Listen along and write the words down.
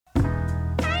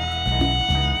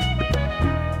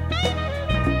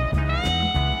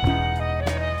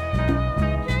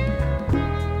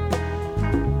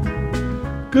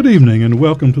Good evening and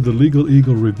welcome to the Legal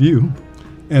Eagle Review,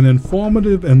 an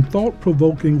informative and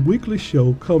thought-provoking weekly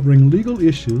show covering legal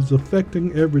issues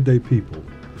affecting everyday people.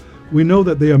 We know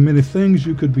that there are many things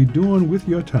you could be doing with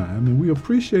your time, and we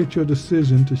appreciate your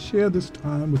decision to share this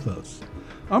time with us.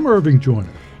 I'm Irving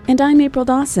Joyner. And I'm April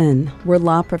Dawson. We're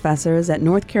law professors at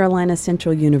North Carolina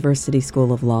Central University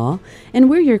School of Law, and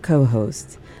we're your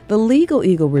co-hosts. The Legal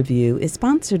Eagle Review is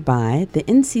sponsored by the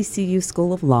NCCU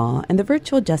School of Law and the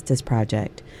Virtual Justice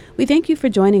Project. We thank you for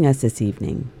joining us this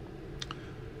evening.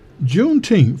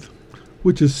 Juneteenth,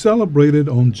 which is celebrated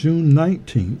on June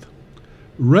 19th,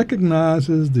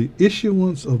 recognizes the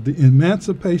issuance of the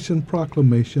Emancipation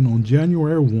Proclamation on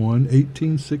January 1,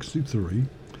 1863,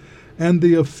 and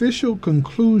the official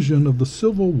conclusion of the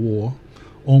Civil War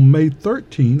on May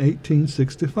 13,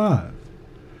 1865.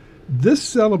 This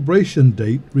celebration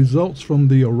date results from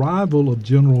the arrival of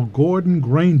General Gordon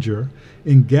Granger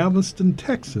in Galveston,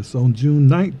 Texas on June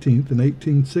 19th in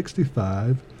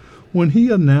 1865, when he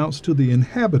announced to the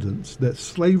inhabitants that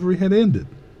slavery had ended.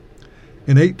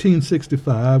 In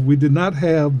 1865, we did not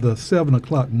have the 7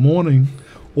 o'clock morning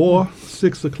or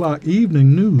 6 o'clock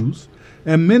evening news,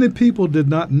 and many people did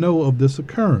not know of this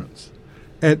occurrence.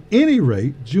 At any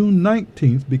rate, June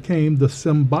 19th became the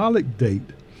symbolic date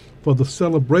for the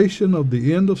celebration of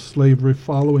the end of slavery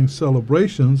following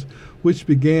celebrations which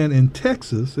began in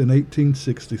Texas in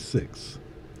 1866.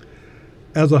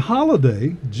 As a holiday,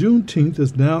 Juneteenth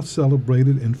is now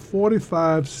celebrated in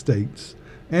 45 states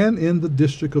and in the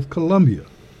District of Columbia.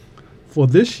 For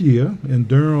this year, in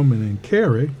Durham and in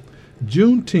Cary,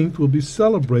 Juneteenth will be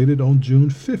celebrated on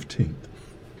June 15th.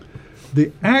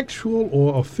 The actual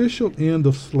or official end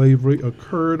of slavery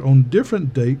occurred on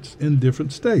different dates in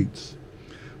different states.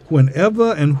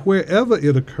 Whenever and wherever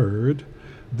it occurred,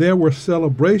 there were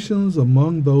celebrations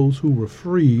among those who were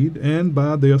freed and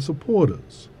by their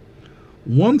supporters.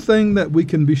 One thing that we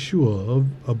can be sure of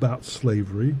about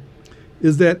slavery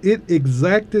is that it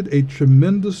exacted a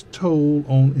tremendous toll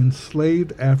on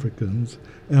enslaved Africans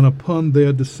and upon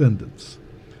their descendants.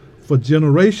 For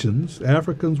generations,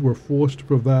 Africans were forced to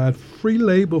provide free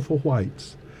labor for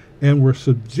whites and were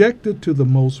subjected to the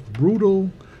most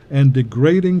brutal and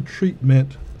degrading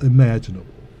treatment imaginable.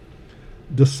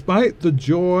 Despite the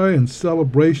joy and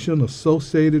celebration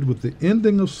associated with the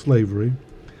ending of slavery,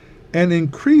 an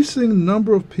increasing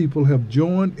number of people have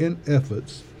joined in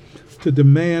efforts to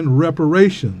demand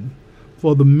reparation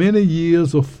for the many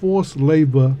years of forced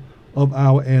labor of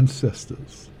our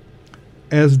ancestors.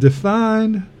 As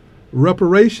defined,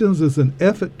 reparations is an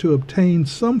effort to obtain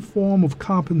some form of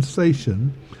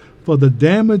compensation for the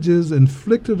damages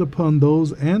inflicted upon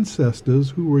those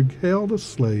ancestors who were held as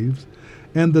slaves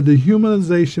and the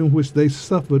dehumanization which they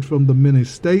suffered from the many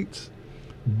states,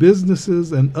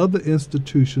 businesses, and other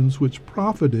institutions which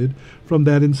profited from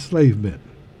that enslavement.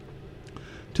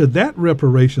 To that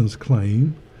reparations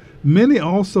claim, many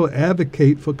also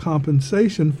advocate for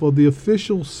compensation for the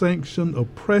official sanctioned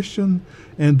oppression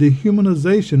and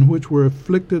dehumanization which were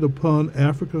inflicted upon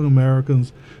African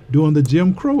Americans during the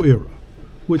Jim Crow era,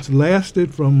 which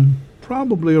lasted from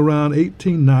probably around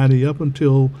 1890 up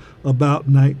until about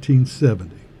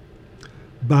 1970.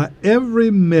 By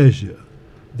every measure,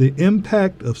 the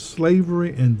impact of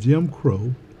slavery and Jim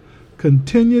Crow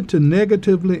continued to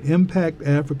negatively impact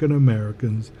African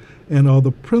Americans and are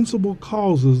the principal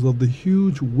causes of the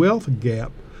huge wealth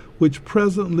gap which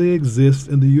presently exists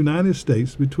in the United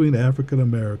States between African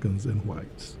Americans and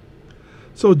whites.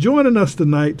 So joining us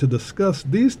tonight to discuss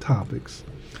these topics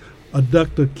are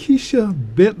Dr. Keisha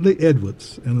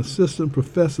Bentley-Edwards, an assistant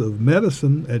professor of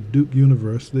medicine at Duke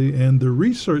University and the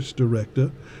research director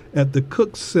at the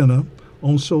Cook Center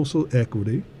on Social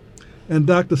Equity, and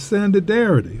Dr. Sandy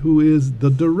Darity, who is the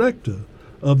director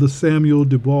of the Samuel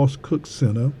DuBois Cook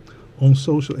Center on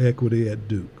Social Equity at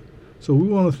Duke. So we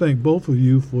want to thank both of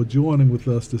you for joining with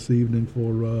us this evening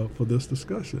for this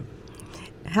discussion.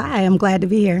 Hi, I'm glad to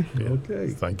be here. Yeah, okay.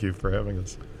 Thank you for having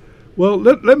us. Well,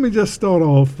 let me just start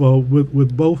off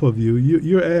with both of you.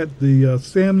 You're at the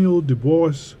Samuel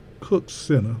DuBois Cook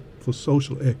Center for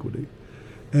Social Equity.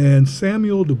 And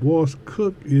Samuel DuBois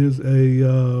Cook is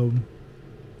a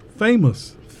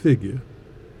famous figure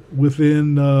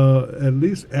within at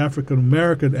least African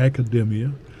American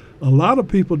academia. A lot of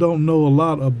people don't know a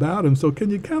lot about him. So can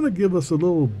you kind of give us a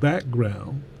little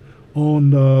background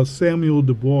on Samuel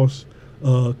DuBois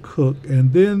Cook,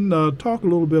 and then talk a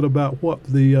little bit about what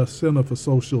the Center for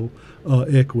Social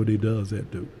Equity does at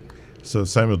Duke? So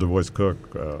Samuel DuBois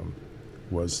Cook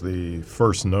was the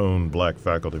first known black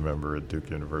faculty member at Duke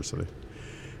University.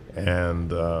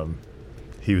 And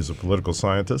he was a political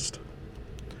scientist,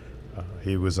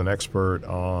 He was an expert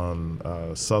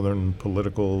on Southern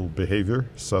political behavior,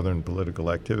 Southern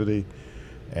political activity,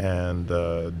 and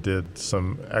did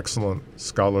some excellent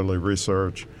scholarly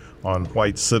research on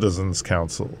white citizens'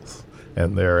 councils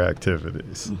and their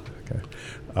activities. Okay.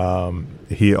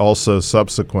 He also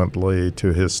subsequently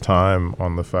to his time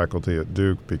on the faculty at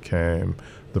Duke became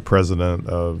the president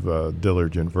of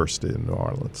Dillard University in New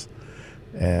Orleans.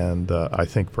 And I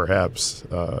think perhaps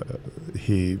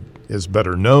he is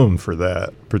better known for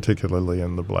that, particularly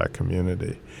in the black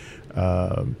community.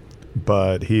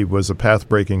 But he was a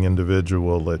path-breaking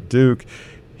individual at Duke.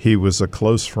 He was a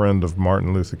close friend of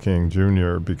Martin Luther King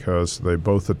Jr. because they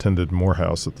both attended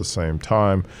Morehouse at the same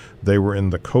time. They were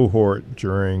in the cohort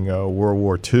during World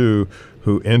War II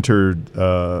who entered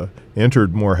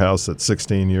Morehouse at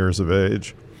 16 years of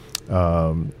age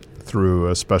through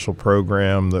a special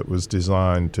program that was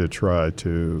designed to try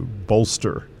to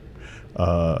bolster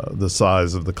the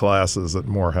size of the classes at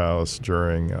Morehouse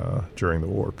during the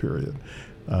war period.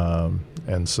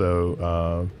 And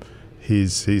so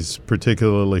he's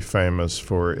particularly famous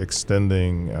for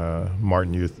extending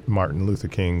Martin Luther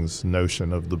King's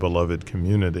notion of the beloved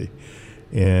community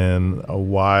in a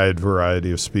wide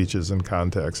variety of speeches and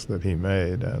contexts that he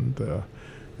made. And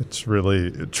it's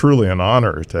really, truly an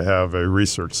honor to have a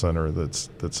research center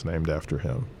that's named after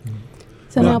him.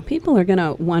 So now people are going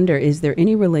to wonder, is there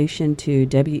any relation to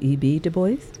W.E.B. Du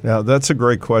Bois? Yeah, that's a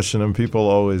great question, and people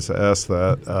always ask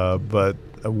that. But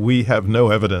we have no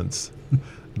evidence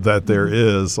that there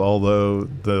is, although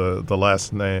the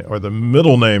last name or the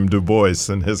middle name Du Bois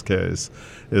in his case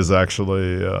is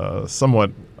actually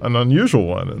somewhat an unusual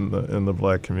one in the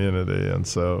black community, and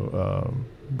so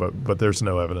but there's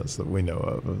no evidence that we know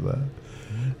of that.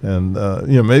 And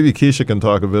maybe Keisha can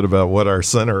talk a bit about what our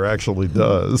center actually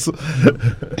does.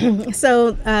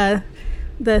 So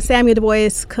the Samuel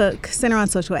DuBois Cook Center on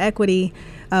Social Equity,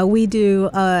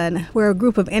 we're a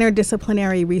group of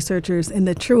interdisciplinary researchers in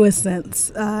the truest sense,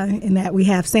 in that we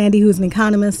have Sandy, who's an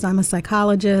economist, I'm a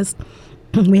psychologist,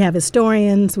 we have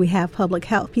historians, we have public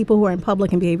health, people who are in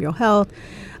public and behavioral health,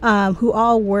 who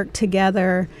all work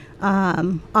together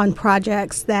on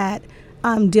projects that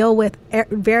deal with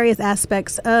various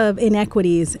aspects of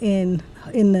inequities in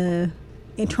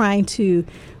trying to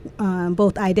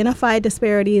both identify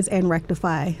disparities and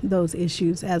rectify those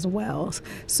issues as well.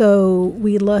 So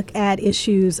we look at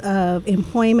issues of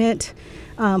employment,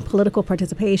 political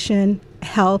participation,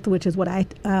 health, which is what I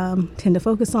tend to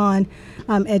focus on,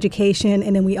 education,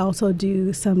 and then we also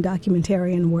do some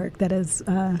documentarian work that has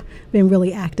been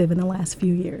really active in the last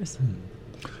few years.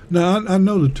 Now, I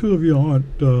know the two of you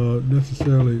aren't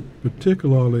necessarily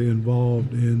particularly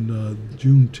involved in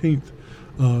Juneteenth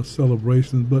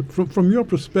celebrations, but from your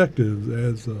perspective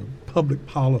as public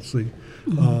policy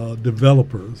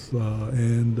developers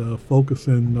and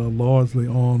focusing largely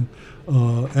on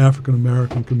African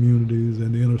American communities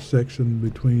and the intersection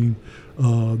between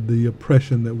the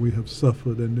oppression that we have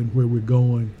suffered and then where we're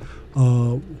going,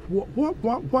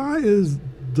 why is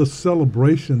the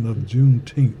celebration of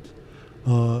Juneteenth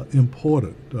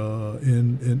important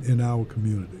in our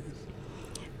communities?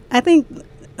 I think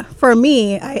for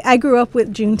me, I grew up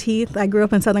with Juneteenth. I grew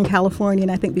up in Southern California,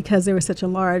 and I think because there was such a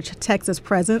large Texas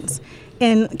presence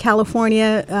in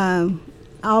California,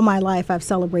 all my life I've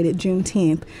celebrated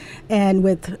Juneteenth, and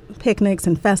with picnics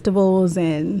and festivals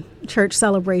and church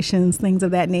celebrations, things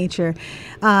of that nature.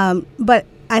 But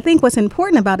I think what's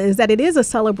important about it is that it is a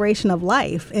celebration of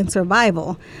life and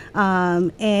survival,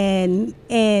 and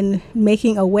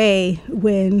making a way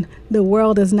when the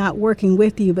world is not working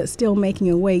with you, but still making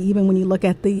a way. Even when you look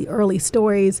at the early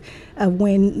stories of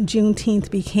when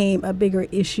Juneteenth became a bigger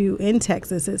issue in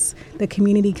Texas, it's the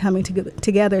community coming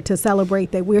together to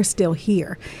celebrate that we're still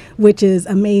here, which is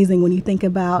amazing when you think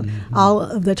about all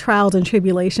of the trials and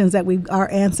tribulations that our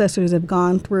ancestors have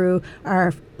gone through,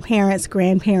 our parents,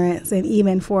 grandparents, and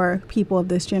even for people of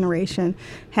this generation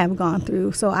have gone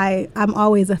through. So I'm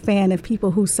always a fan of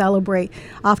people who celebrate.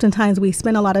 Oftentimes we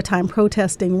spend a lot of time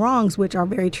protesting wrongs, which are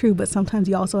very true, but sometimes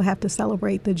you also have to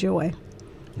celebrate the joy.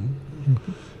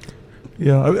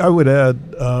 Yeah, I would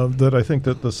add that I think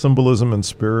that the symbolism and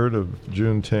spirit of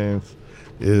Juneteenth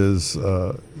is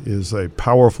a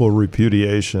powerful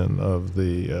repudiation of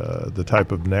the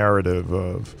type of narrative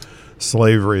of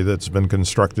slavery that's been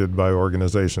constructed by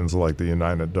organizations like the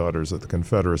United Daughters of the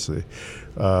Confederacy,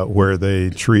 where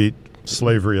they treat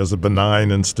slavery as a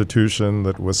benign institution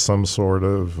that was some sort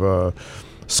of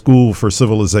school for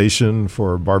civilization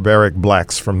for barbaric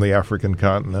blacks from the African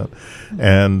continent,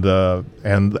 and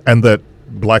that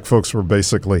black folks were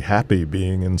basically happy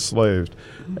being enslaved.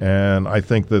 And I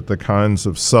think that the kinds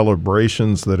of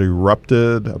celebrations that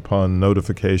erupted upon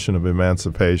notification of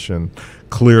emancipation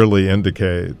clearly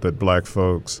indicate that black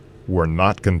folks were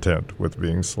not content with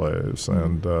being slaves.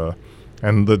 And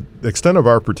the extent of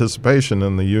our participation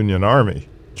in the Union Army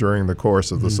during the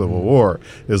course of the Civil War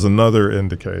is another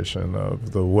indication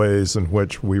of the ways in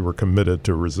which we were committed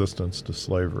to resistance to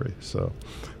slavery. So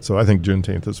I think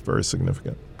Juneteenth is very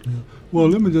significant. Yeah. Well,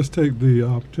 let me just take the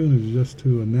opportunity just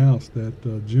to announce that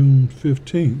June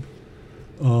 15th,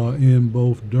 in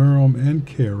both Durham and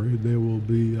Cary, there will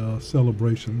be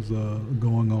celebrations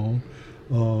going on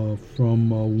from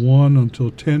 1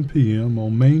 until 10 p.m.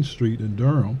 on Main Street in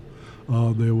Durham.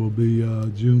 There will be a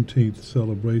Juneteenth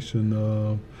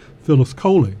celebration. Phyllis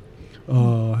Coley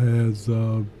has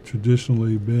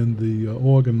traditionally been the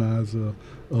organizer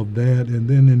of that. And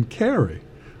then in Cary,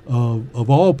 of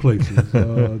all places,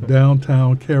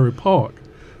 downtown Cary Park,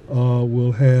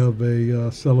 we'll have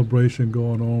a celebration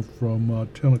going on from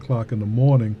 10 o'clock in the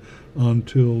morning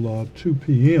until 2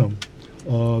 p.m.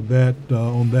 On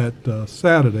that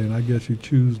Saturday. And I guess you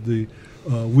choose the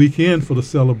weekend for the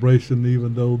celebration,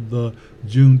 even though the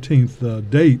Juneteenth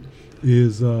date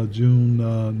is June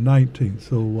 19th.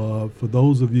 So for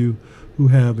those of you who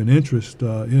have an interest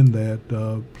in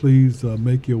that, please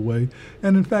make your way.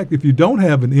 And in fact, if you don't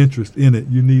have an interest in it,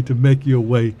 you need to make your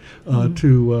way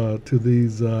to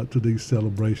these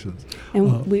celebrations.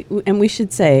 And we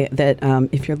should say that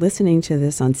if you're listening to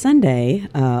this on Sunday,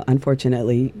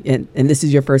 unfortunately, and this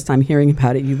is your first time hearing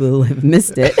about it, you will have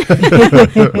missed it.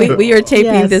 we are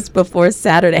taping this before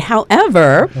Saturday.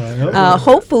 However,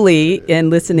 hopefully, in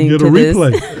listening to this,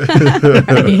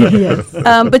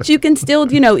 but you can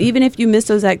still, even if you miss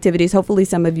those activities, hopefully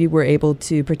some of you were able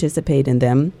to participate in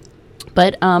them.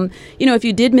 But, if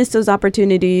you did miss those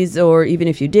opportunities, or even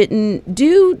if you didn't,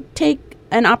 do take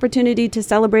an opportunity to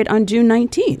celebrate on June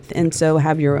 19th. And so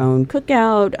have your own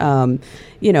cookout,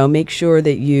 make sure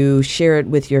that you share it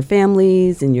with your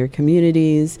families and your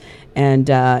communities. And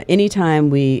anytime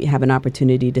we have an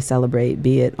opportunity to celebrate,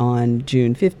 be it on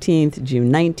June 15th, June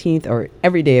 19th, or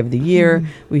every day of the year,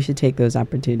 we should take those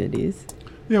opportunities.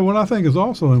 Yeah, well, I think it's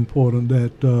also important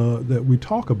that we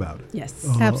talk about it. Yes,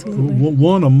 absolutely.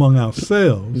 One among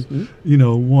ourselves,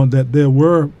 one that there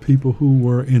were people who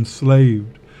were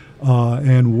enslaved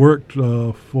and worked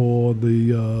for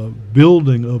the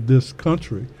building of this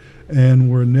country and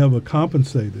were never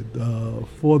compensated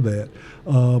for that.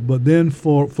 But then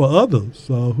for others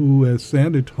who, as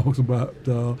Sandy talks about,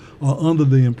 are under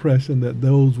the impression that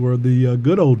those were the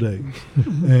good old days,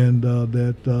 and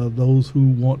that those who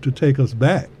want to take us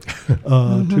back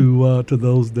to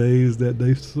those days, that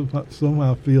they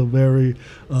somehow feel very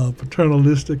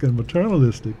paternalistic and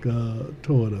maternalistic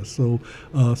toward us.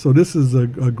 So this is a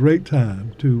great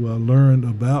time to learn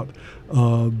about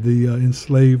the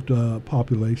enslaved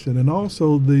population, and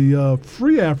also the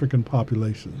free African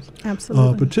populations. Absolutely.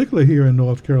 Particularly here in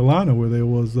North Carolina, where there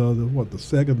was the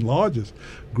second largest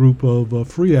group of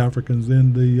free Africans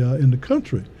in the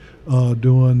country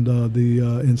during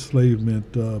the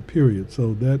enslavement period.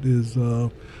 So that is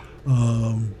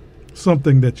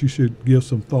something that you should give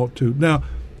some thought to. Now,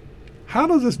 how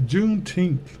does this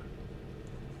Juneteenth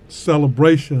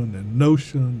celebration and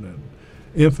notion and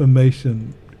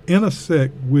information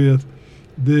intersect with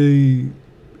the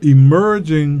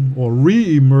emerging or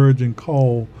re-emerging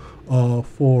call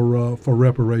for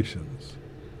reparations?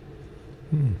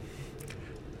 I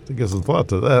think there's a lot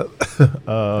to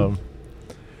that.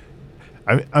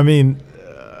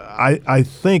 I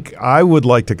think I would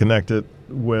like to connect it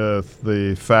with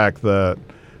the fact that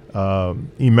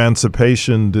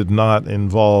emancipation did not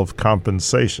involve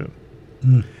compensation.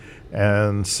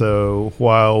 And so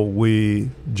while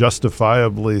we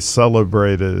justifiably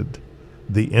celebrated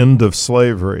the end of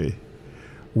slavery,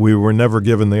 we were never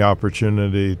given the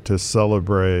opportunity to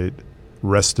celebrate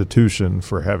restitution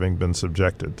for having been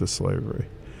subjected to slavery.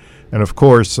 And of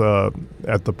course,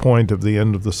 at the point of the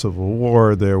end of the Civil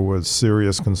War, there was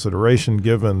serious consideration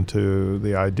given to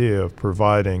the idea of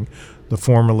providing the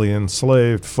formerly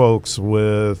enslaved folks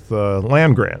with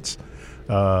land grants.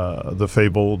 The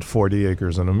fabled 40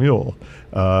 acres and a mule,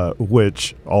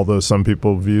 which, although some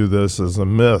people view this as a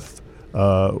myth,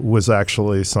 was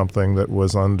actually something that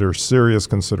was under serious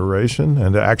consideration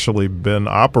and actually been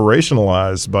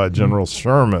operationalized by General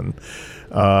Sherman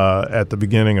at the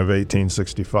beginning of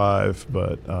 1865.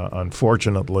 But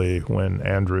unfortunately, when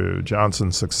Andrew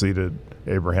Johnson succeeded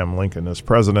Abraham Lincoln as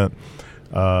president,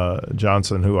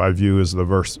 Johnson, who I view as the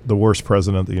worst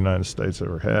president the United States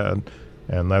ever had,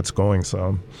 and that's going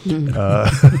some,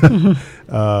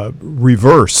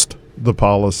 reversed the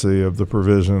policy of the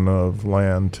provision of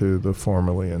land to the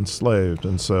formerly enslaved.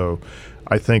 And so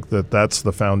I think that that's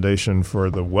the foundation for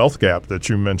the wealth gap that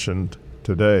you mentioned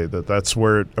today, that's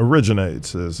where it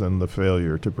originates, is in the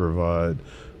failure to provide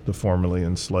the formerly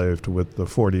enslaved with the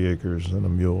 40 acres and a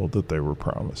mule that they were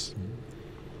promised.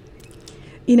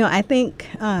 You know, I think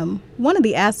one of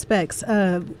the aspects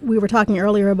we were talking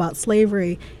earlier about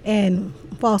slavery and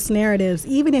false narratives,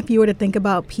 even if you were to think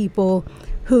about people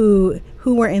who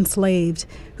were enslaved,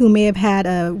 who may have had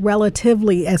a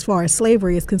relatively, as far as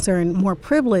slavery is concerned, more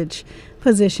privileged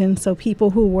position. So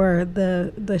people who were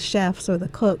the chefs or the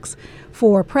cooks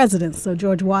for presidents, so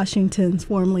George Washington's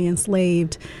formerly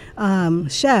enslaved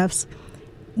chefs,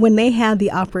 when they had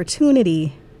the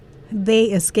opportunity, they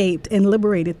escaped and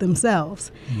liberated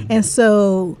themselves. Mm-hmm. And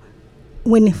so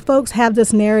when folks have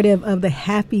this narrative of the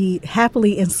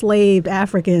happily enslaved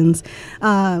Africans,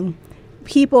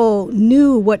 people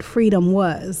knew what freedom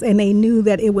was, and they knew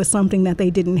that it was something that they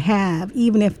didn't have,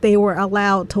 even if they were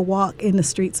allowed to walk in the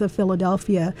streets of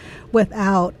Philadelphia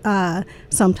without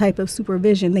some type of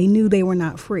supervision. They knew they were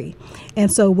not free. And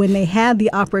so when they had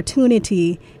the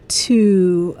opportunity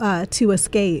to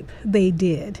escape, they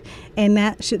did. And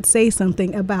that should say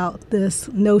something about this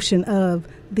notion of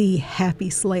the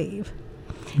happy slave.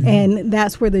 Mm-hmm. And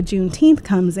that's where the Juneteenth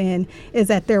comes in, is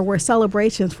that there were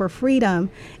celebrations for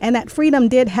freedom, and that freedom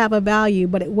did have a value,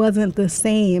 but it wasn't the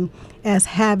same as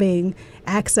having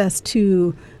access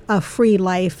to a free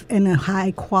life and a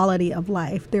high quality of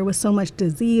life. There was so much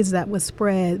disease that was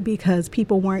spread because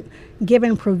people weren't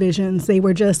given provisions. They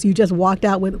were you just walked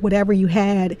out with whatever you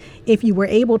had if you were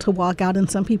able to walk out,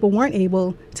 and some people weren't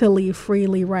able to leave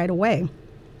freely right away.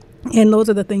 And those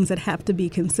are the things that have to be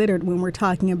considered when we're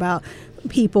talking about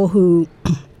people who,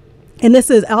 and this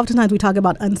is oftentimes we talk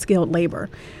about unskilled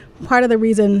labor. Part of the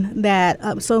reason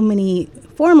that so many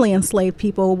formerly enslaved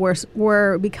people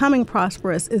were becoming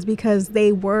prosperous is because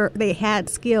they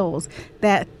had skills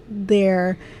that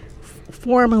their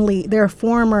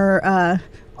former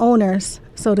owners,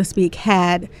 so to speak,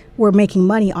 were making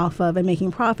money off of and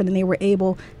making profit, and they were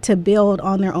able to build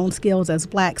on their own skills as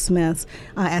blacksmiths,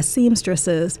 as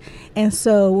seamstresses. And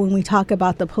so when we talk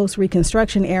about the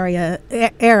post-Reconstruction era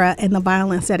and the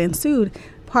violence that ensued,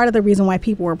 part of the reason why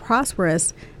people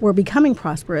were becoming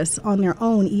prosperous on their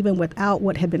own, even without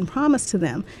what had been promised to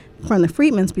them from the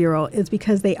Freedmen's Bureau, is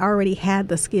because they already had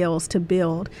the skills to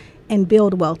build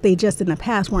wealth. They just in the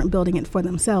past weren't building it for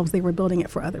themselves; they were building it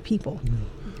for other people.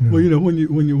 Well, you know, when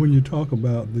you talk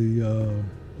about the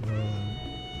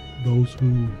those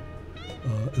who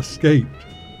escaped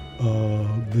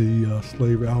the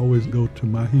slavery, I always go to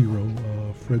my hero,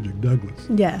 Frederick Douglass.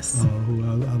 Yes. Who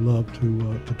I love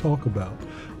to talk about.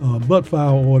 But for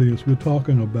our audience, we're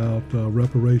talking about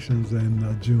reparations and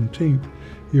Juneteenth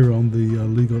here on the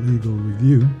Legal Eagle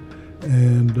Review.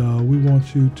 And we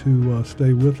want you to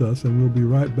stay with us, and we'll be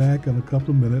right back in a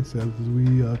couple of minutes as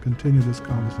we continue this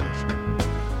conversation.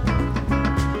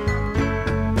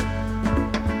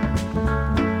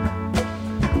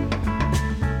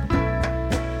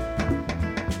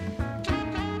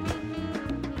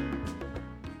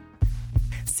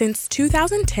 Since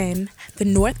 2010, the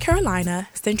North Carolina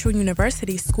Central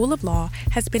University School of Law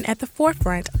has been at the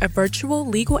forefront of virtual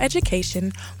legal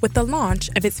education with the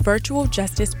launch of its Virtual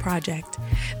Justice Project.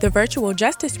 The Virtual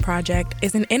Justice Project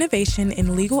is an innovation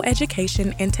in legal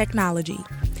education and technology.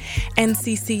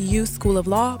 NCCU School of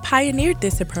Law pioneered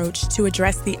this approach to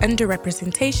address the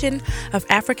underrepresentation of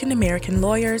African American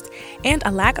lawyers and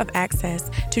a lack of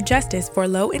access to justice for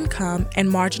low-income and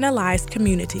marginalized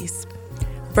communities.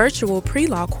 Virtual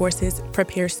pre-law courses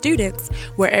prepare students,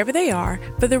 wherever they are,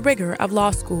 for the rigor of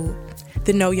law school.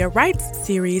 The Know Your Rights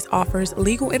series offers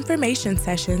legal information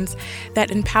sessions that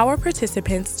empower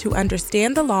participants to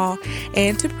understand the law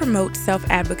and to promote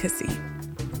self-advocacy.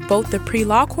 Both the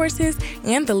pre-law courses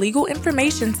and the legal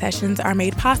information sessions are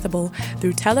made possible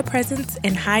through telepresence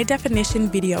and high-definition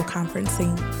video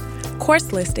conferencing.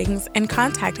 Course listings and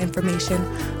contact information,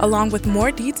 along with more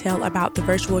detail about the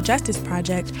Virtual Justice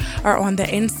Project, are on the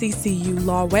NCCU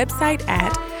Law website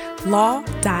at law.nccu.edu.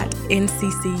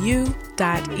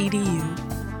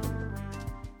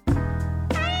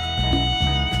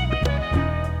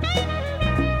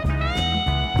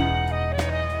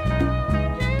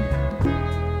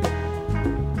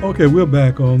 Okay, we're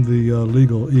back on the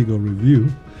Legal Eagle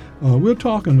Review. We're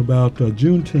talking about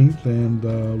Juneteenth and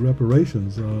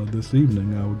reparations this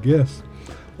evening. Our guests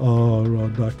are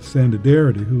Dr. Sandy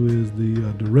Darity, who is the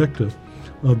director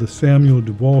of the Samuel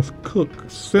DuBois Cook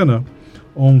Center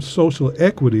on social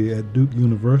equity at Duke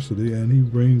University, and he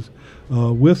brings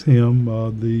with him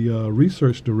the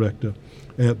research director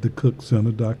at the Cook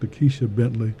Center, Dr. Keisha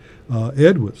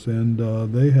Bentley-Edwards, and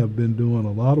they have been doing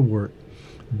a lot of work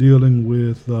dealing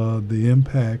with the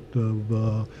impact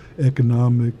of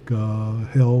economic,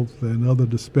 health, and other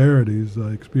disparities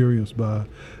experienced by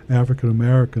African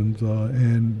Americans,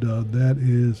 and that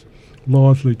is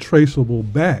largely traceable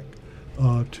back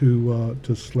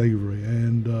to slavery.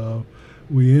 And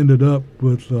we ended up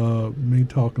with me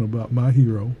talking about my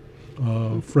hero,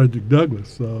 Frederick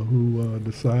Douglass, who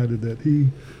decided that he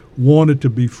wanted to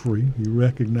be free. He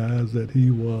recognized that he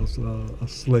was a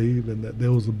slave and that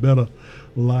there was a better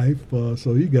life,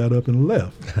 so he got up and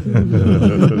left.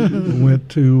 And, went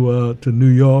to New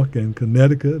York and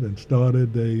Connecticut and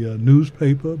started a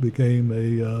newspaper, became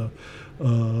a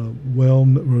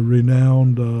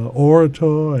well-renowned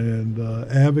orator and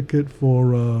advocate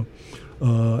for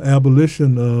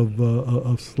abolition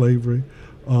of slavery.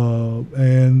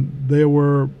 And there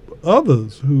were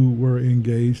others who were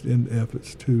engaged in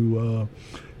efforts to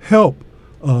help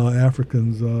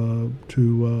Africans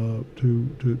to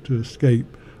escape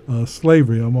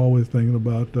slavery. I'm always thinking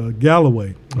about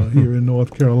Galloway here in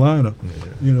North Carolina,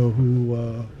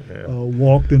 who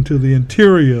walked into the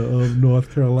interior of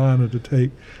North Carolina to take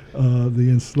the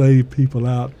enslaved people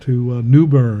out to New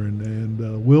Bern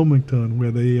and Wilmington,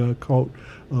 where they caught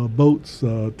boats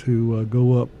to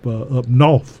go up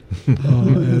north,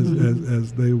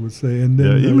 as they would say. And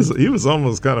then he was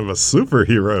almost kind of a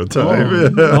superhero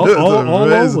type. All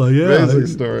over, yeah. Amazing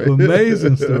story.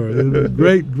 Amazing story. It was a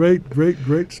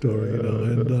great story.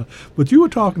 And but you were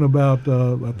talking about,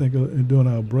 I think, during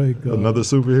our break, another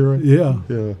superhero. Yeah.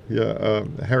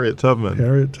 Harriet Tubman.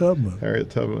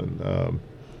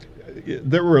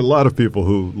 There were a lot of people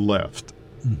who left.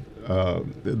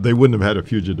 They wouldn't have had a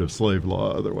fugitive slave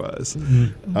law otherwise.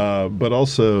 But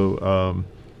also,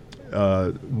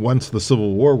 once the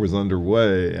Civil War was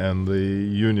underway and the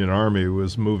Union Army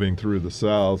was moving through the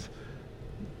South,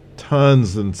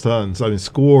 tons and tons,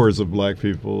 scores of black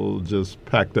people just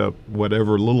packed up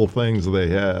whatever little things they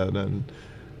had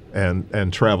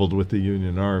and traveled with the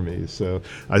Union Army. So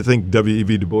I think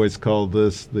W.E.B. Du Bois called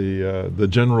this the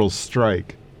General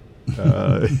Strike.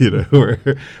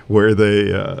 Where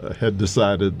they had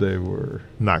decided they were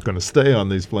not going to stay on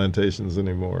these plantations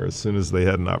anymore as soon as they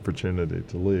had an opportunity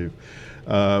to leave.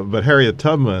 But Harriet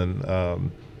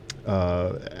Tubman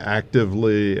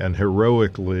actively and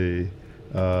heroically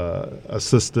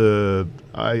assisted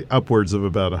upwards of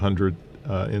about 100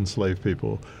 enslaved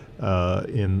people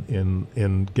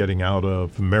in getting out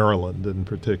of Maryland in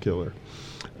particular.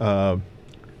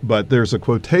 But there's a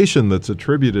quotation that's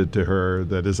attributed to her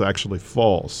that is actually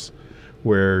false,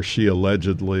 where she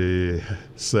allegedly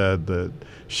said that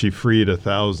she freed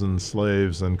 1,000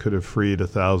 slaves and could have freed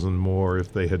 1,000 more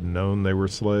if they had known they were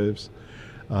slaves.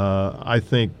 I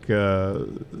think the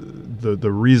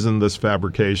reason this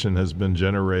fabrication has been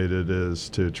generated is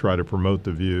to try to promote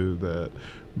the view that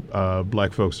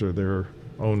black folks are their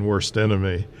own worst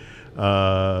enemy.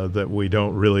 That we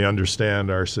don't really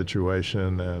understand our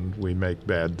situation and we make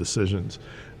bad decisions.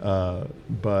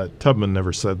 But Tubman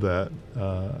never said that.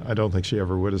 I don't think she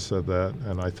ever would have said that.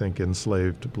 And I think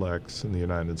enslaved blacks in the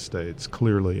United States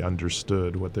clearly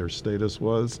understood what their status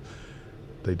was.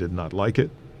 They did not like it,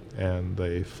 and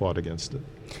they fought against it.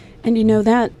 And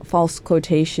that false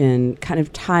quotation kind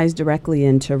of ties directly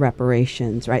into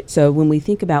reparations, right? So when we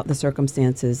think about the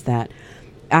circumstances that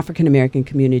African American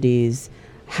communities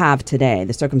have today,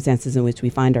 the circumstances in which we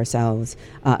find ourselves,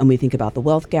 and we think about the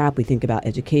wealth gap, we think about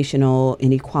educational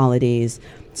inequalities.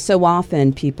 So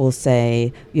often people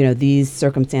say, these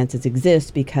circumstances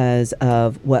exist because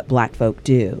of what black folk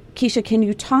do. Keisha, can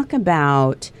you talk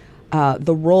about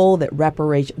the role that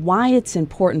why it's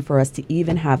important for us to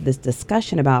even have this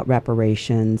discussion about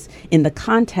reparations in the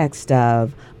context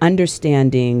of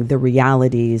understanding the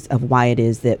realities of why it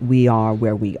is that we are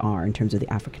where we are in terms of the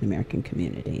African American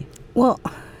community? Well,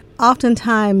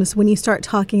 oftentimes when you start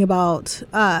talking about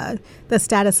the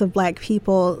status of black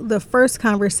people, the first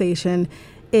conversation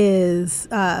is,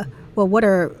 what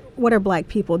are black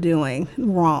people doing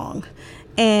wrong?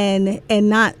 And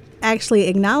not actually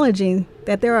acknowledging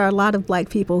that there are a lot of black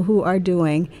people who are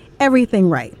doing everything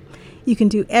right. You can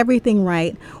do everything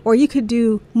right, or you could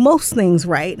do most things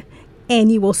right, and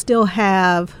you will still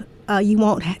have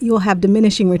you'll have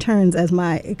diminishing returns, as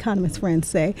my economist friends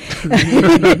say,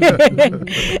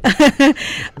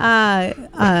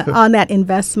 on that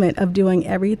investment of doing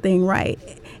everything right.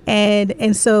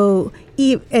 And so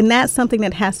that's something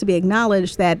that has to be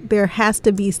acknowledged, that there has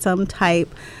to be some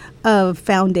type of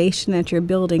foundation that you're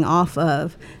building off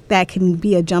of that can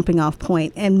be a jumping off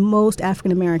point. And most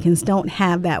African Americans don't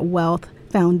have that wealth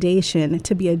foundation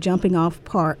to be a jumping off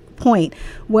point,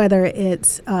 whether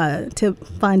it's to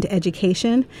fund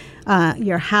education,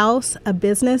 your house, a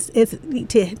business. It's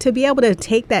to be able to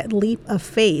take that leap of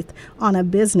faith on a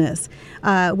business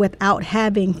without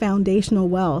having foundational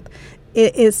wealth.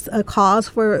 It is a cause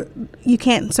for, you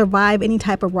can't survive any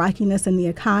type of rockiness in the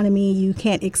economy. You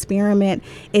can't experiment.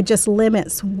 It just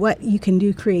limits what you can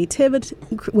do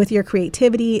with your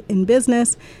creativity in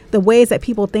business, the ways that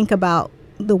people think about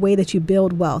the way that you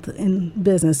build wealth in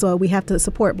business. So we have to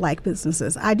support Black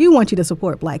businesses. I do want you to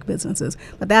support Black businesses,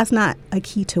 but that's not a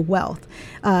key to wealth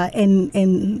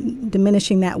and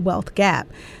diminishing that wealth gap.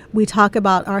 We talk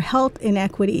about our health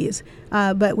inequities,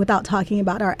 but without talking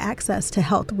about our access to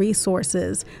health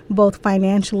resources, both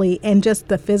financially and just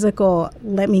the physical.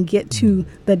 Let me get to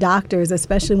the doctors,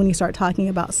 especially when you start talking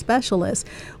about specialists.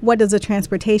 What does the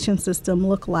transportation system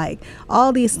look like?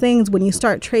 All these things, when you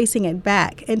start tracing it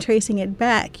back,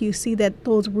 you see that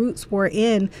those roots were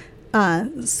in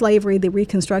slavery, the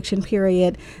Reconstruction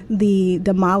period, the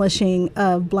demolishing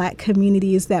of Black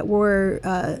communities that were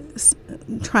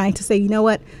trying to say, you know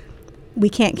what, we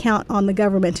can't count on the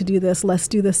government to do this. Let's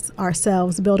do this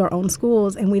ourselves, build our own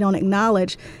schools. And we don't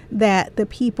acknowledge that the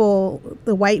people,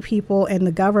 the white people and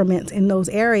the governments in those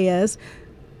areas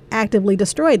actively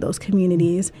destroyed those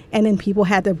communities, and then people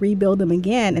had to rebuild them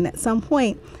again. And at some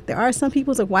point, there are some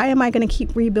people who say, why am I going to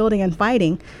keep rebuilding and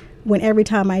fighting when every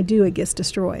time I do, it gets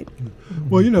destroyed?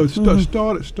 Well,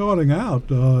 starting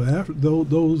out, after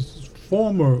those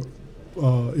former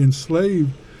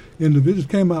enslaved individuals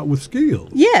came out with skills.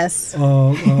 Yes.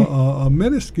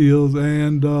 Many skills,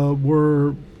 and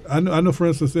I know, for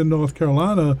instance, in North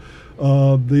Carolina,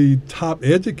 the top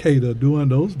educator during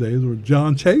those days was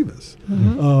John Chavis,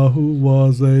 who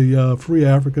was a free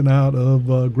African out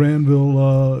of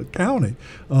Granville County.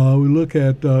 We look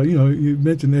at, you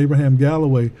mentioned Abraham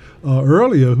Galloway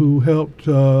earlier, who helped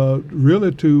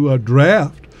really to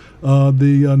draft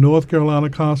the North Carolina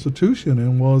Constitution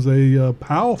and was a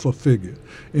powerful figure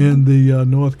in the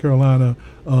North Carolina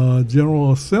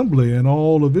General Assembly and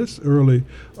all of its early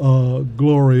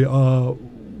glory.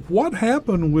 What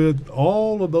happened with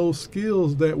all of those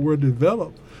skills that were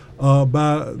developed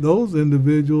by those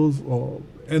individuals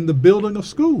and the building of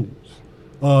schools,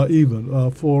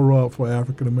 even for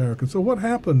African Americans? So what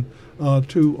happened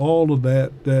to all of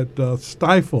that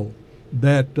stifled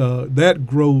that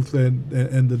growth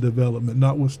and the development,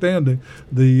 notwithstanding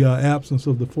the absence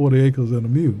of the 40 acres and a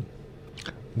mule?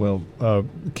 Well,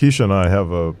 Keisha and I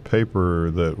have a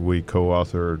paper that we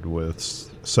co-authored with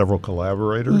several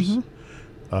collaborators.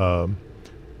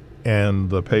 And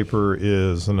the paper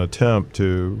is an attempt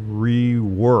to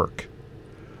rework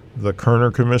the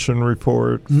Kerner Commission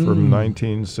report from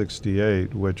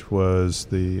 1968, which was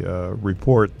the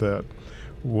report that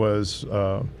was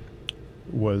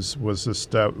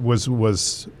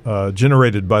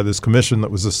generated by this commission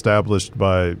that was established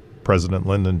by President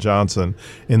Lyndon Johnson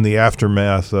in the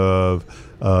aftermath of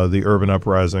the urban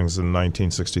uprisings in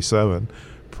 1967,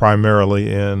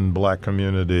 primarily in Black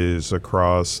communities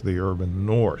across the urban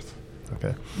north.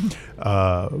 Okay,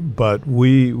 but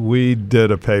we did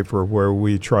a paper where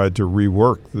we tried to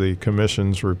rework the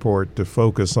commission's report to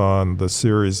focus on the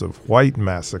series of white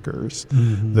massacres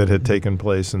that had taken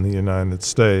place in the United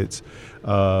States.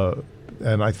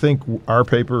 And I think our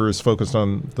paper is focused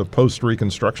on the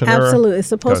post-Reconstruction era. Absolutely. It's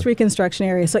the post-Reconstruction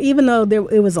area. So even though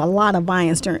it was a lot of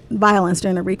violence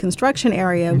during the Reconstruction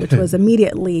era, which was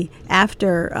immediately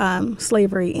after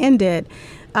slavery ended,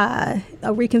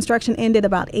 Reconstruction ended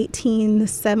about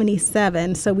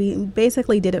 1877. So we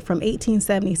basically did it from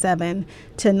 1877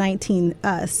 to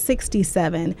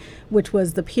 1967, which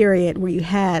was the period where you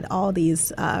had all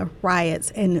these riots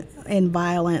and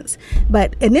violence.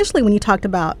 But initially when you talked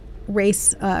about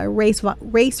race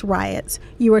riots,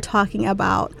 you were talking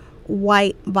about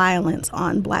white violence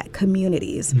on Black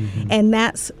communities. And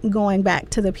that's going back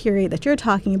to the period that you're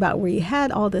talking about, where you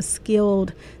had all these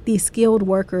skilled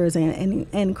workers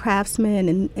and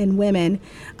craftsmen and women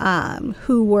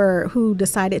who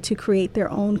decided to create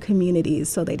their own communities.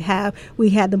 So we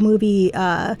had the movie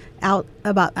out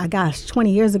about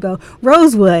 20 years ago,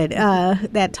 Rosewood,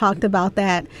 that talked about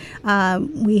that.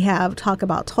 We have talked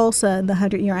about Tulsa, the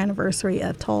 100-year anniversary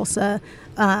of Tulsa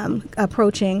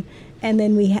approaching. And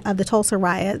then we have the Tulsa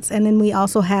riots. And then we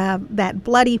also have that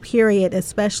bloody period,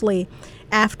 especially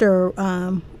after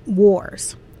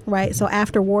wars. right? So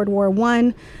after World War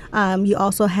I, you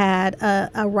also had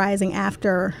a rise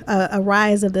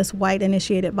of this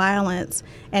white-initiated violence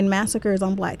and massacres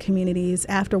on black communities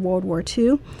after World War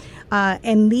II.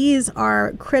 And these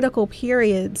are critical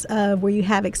periods of where you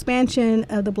have expansion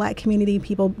of the black community,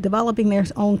 people developing their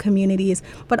own communities,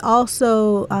 but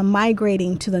also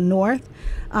migrating to the north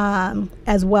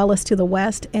as well as to the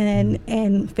west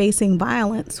and facing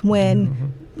violence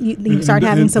when you start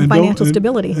having some financial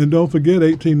stability. And don't forget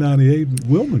 1898 in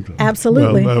Wilmington.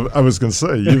 Absolutely. Well, I was going to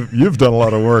say, you've done a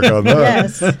lot of work on that.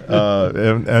 Yes.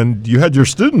 And you had your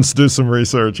students do some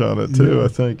research on it too, I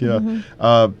think. Yeah.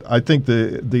 Mm-hmm. I think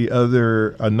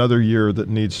another year that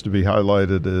needs to be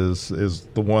highlighted is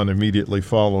the one immediately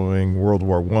following World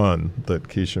War I that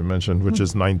Keisha mentioned, which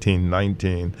is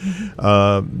 1919.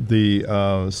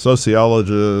 The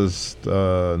sociologist,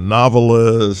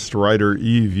 novelist, writer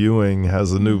Eve Ewing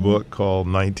has a new book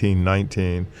called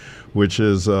 1919, which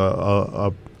is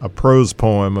a prose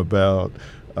poem about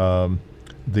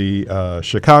the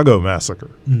Chicago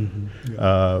massacre. Mm-hmm.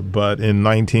 Yeah. But in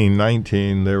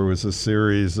 1919, there was a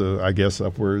series of, I guess,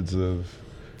 upwards of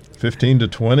 15 to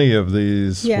 20 of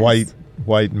these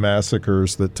white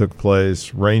massacres that took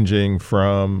place, ranging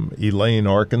from Elaine,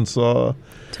 Arkansas,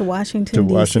 to Washington,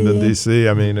 D.C.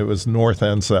 I mean, it was north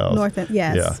and south.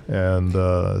 Yes. Yeah, and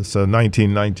so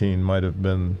 1919 might have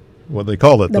been what they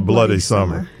call it, the Bloody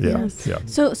Summer. Yeah. Yes. Yeah.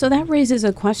 So that raises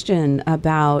a question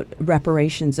about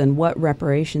reparations and what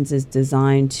reparations is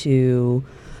designed to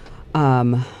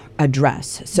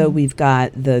address. So we've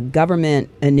got the government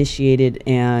initiated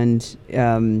and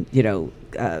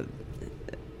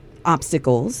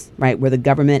obstacles, right, where the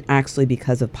government actually,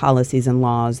 because of policies and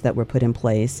laws that were put in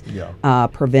place,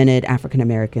 prevented African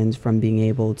Americans from being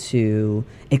able to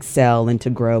excel and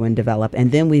to grow and develop.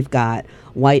 And then we've got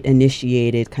white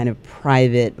initiated kind of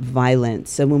private violence.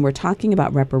 So when we're talking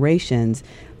about reparations,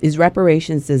 is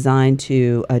reparations designed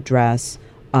to address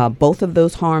both of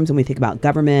those harms when we think about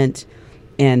government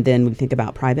and then we think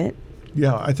about private?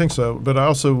 Yeah, I think so. But I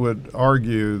also would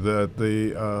argue that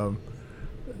the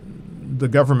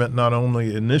government not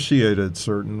only initiated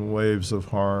certain waves of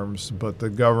harms, but the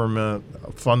government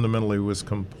fundamentally was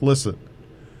complicit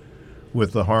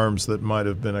with the harms that might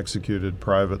have been executed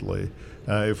privately.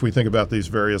 If we think about these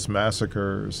various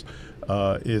massacres,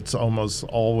 it's almost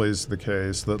always the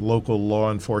case that local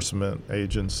law enforcement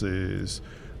agencies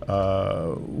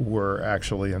were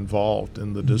actually involved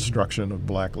in the destruction of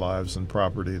black lives and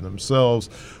property themselves,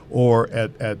 or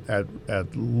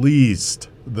at least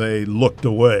they looked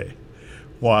away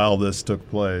while this took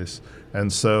place.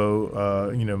 And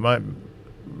so, in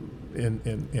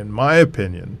my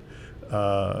opinion,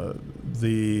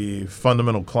 the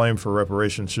fundamental claim for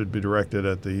reparations should be directed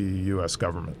at the U.S.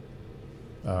 government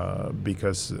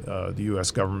because the U.S.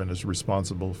 government is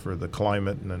responsible for the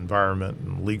climate and environment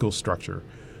and legal structure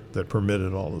that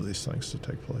permitted all of these things to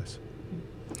take place.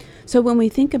 So when we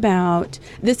think about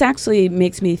this, actually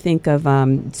makes me think of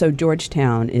so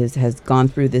Georgetown has gone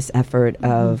through this effort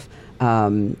of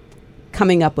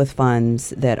coming up with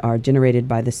funds that are generated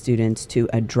by the students to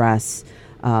address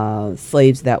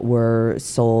slaves that were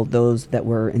sold, those that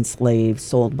were enslaved,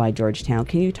 sold by Georgetown.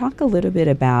 Can you talk a little bit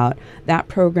about that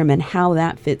program and how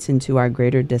that fits into our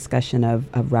greater discussion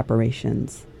of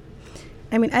reparations?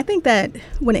 I mean, I think that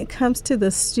when it comes to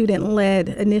the student-led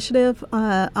initiative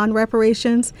on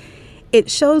reparations, it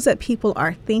shows that people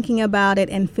are thinking about it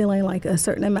and feeling like a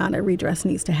certain amount of redress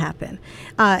needs to happen.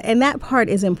 And that part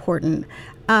is important.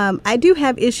 I do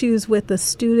have issues with the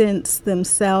students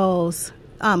themselves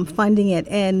funding it,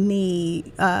 and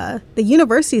the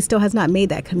university still has not made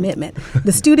that commitment.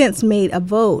 The students made a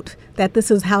vote that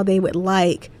this is how they would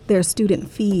like their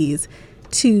student fees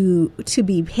to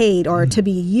be paid or to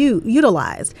be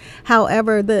utilized.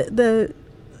 However, the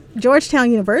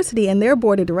Georgetown University and their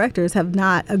board of directors have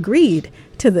not agreed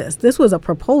to this. This was a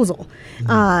proposal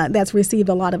that's received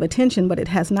a lot of attention, but it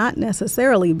has not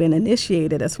necessarily been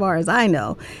initiated as far as I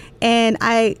know. And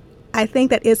I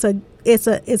think that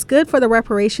it's good for the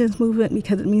reparations movement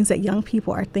because it means that young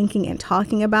people are thinking and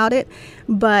talking about it.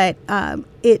 But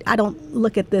I don't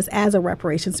look at this as a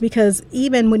reparations, because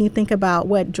even when you think about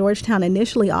what Georgetown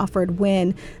initially offered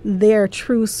when their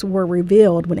truths were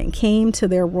revealed, when it came to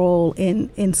their role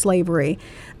in slavery,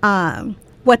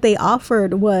 what they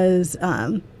offered was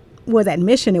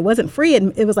admission. It wasn't free.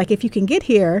 It was like, if you can get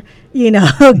here,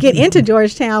 get into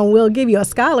Georgetown, we'll give you a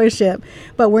scholarship,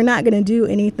 but we're not going to do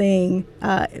anything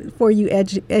for you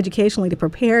educationally to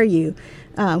prepare you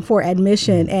for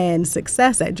admission and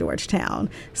success at Georgetown.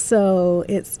 So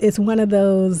it's one of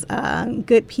those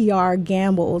good PR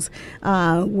gambles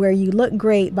where you look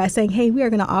great by saying, hey, we are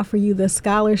going to offer you this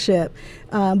scholarship,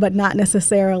 but not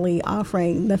necessarily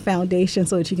offering the foundation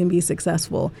so that you can be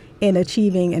successful in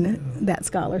achieving that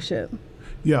scholarship.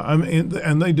 Yeah, I mean,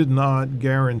 and they did not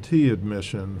guarantee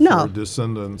admission for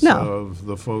descendants of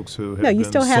the folks who had been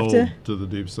sold to the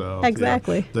Deep South.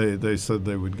 Exactly. Yeah, they said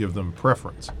they would give them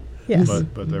preference. Yes.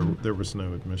 But there was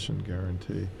no admission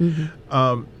guarantee.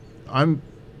 Mm-hmm.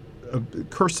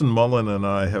 Kirsten Mullen and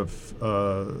I have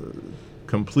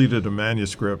completed a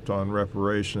manuscript on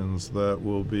reparations that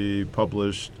will be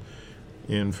published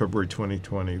in February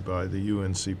 2020 by the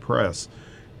UNC Press.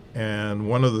 And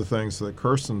one of the things that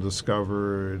Kirsten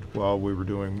discovered while we were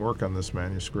doing work on this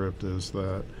manuscript is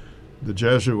that the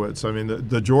Jesuits, I mean,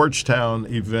 the Georgetown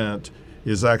event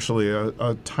is actually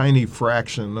a tiny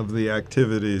fraction of the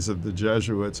activities of the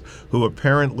Jesuits, who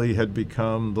apparently had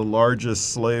become the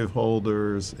largest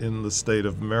slaveholders in the state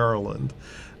of Maryland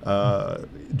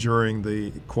during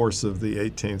the course of the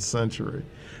 18th century.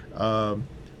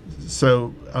 So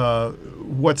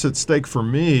what's at stake for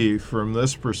me from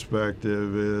this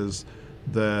perspective is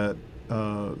that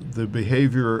the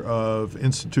behavior of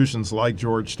institutions like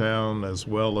Georgetown, as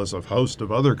well as a host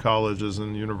of other colleges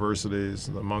and universities,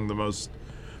 among the most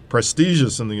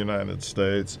prestigious in the United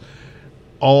States,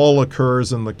 all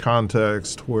occurs in the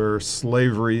context where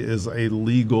slavery is a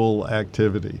legal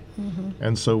activity. Mm-hmm.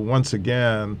 And so once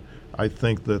again, I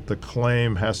think that the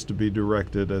claim has to be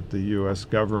directed at the U.S.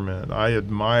 government. I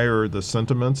admire the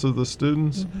sentiments of the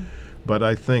students, but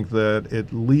I think that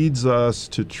it leads us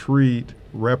to treat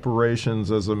reparations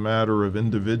as a matter of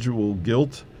individual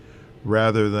guilt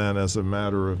rather than as a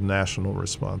matter of national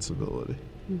responsibility.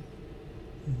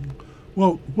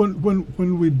 Well,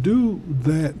 when we do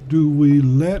that, do we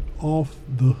let off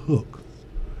the hook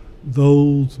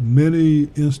those many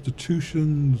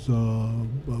institutions,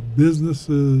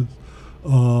 businesses,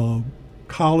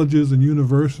 colleges and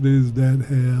universities that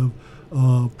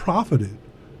have profited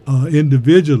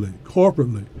individually,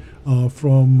 corporately,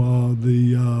 from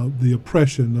the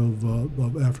oppression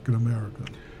of African Americans?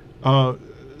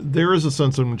 There is a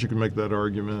sense in which you can make that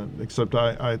argument, except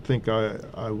I think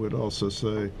I would also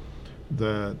say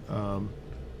that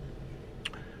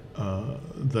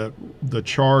that the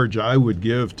charge I would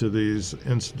give to these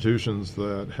institutions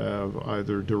that have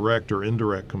either direct or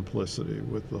indirect complicity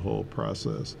with the whole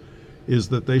process is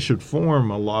that they should form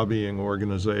a lobbying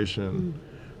organization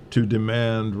to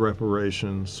demand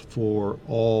reparations for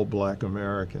all Black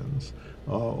Americans,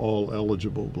 all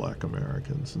eligible Black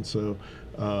Americans. And so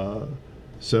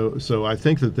I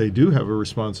think that they do have a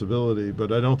responsibility,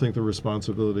 but I don't think the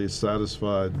responsibility is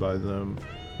satisfied by them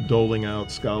doling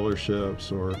out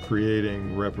scholarships or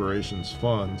creating reparations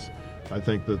funds. I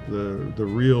think that the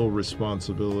real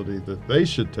responsibility that they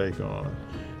should take on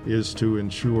is to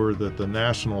ensure that the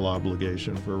national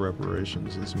obligation for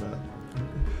reparations is met.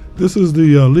 This is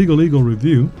the Legal Eagle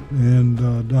Review, and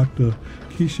Dr.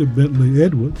 Keisha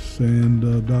Bentley-Edwards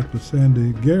and Dr.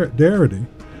 Sandy Darity,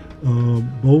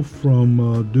 both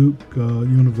from Duke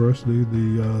University,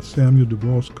 the Samuel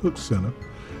DuBois Cook Center,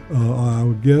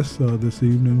 our guests this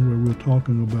evening, where we're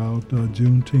talking about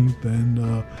Juneteenth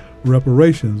and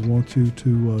reparations. I want you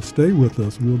to stay with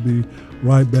us. We'll be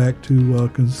right back to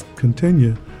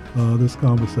continue this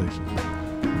conversation.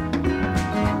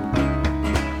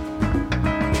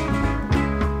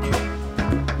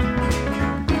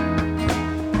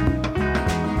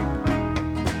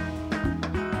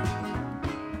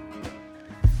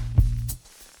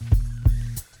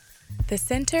 The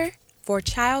Center for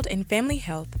Child and Family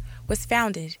Health was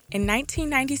founded in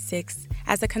 1996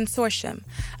 as a consortium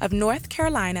of North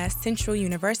Carolina Central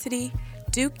University,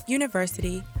 Duke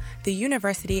University, the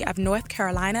University of North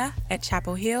Carolina at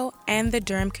Chapel Hill, and the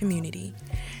Durham community.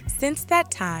 Since that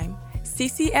time,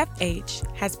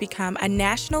 CCFH has become a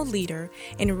national leader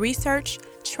in research,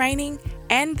 training,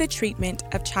 and the treatment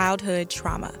of childhood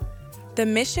trauma. The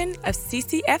mission of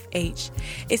CCFH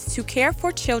is to care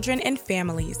for children and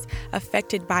families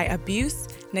affected by abuse,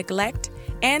 neglect,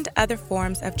 and other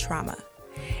forms of trauma.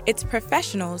 Its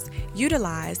professionals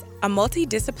utilize a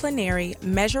multidisciplinary,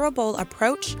 measurable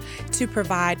approach to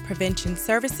provide prevention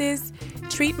services,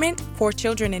 treatment for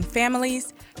children and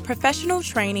families, professional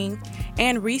training,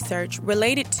 and research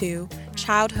related to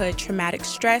childhood traumatic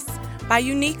stress by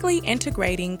uniquely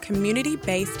integrating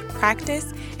community-based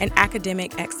practice and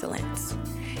academic excellence.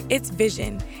 Its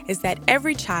vision is that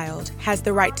every child has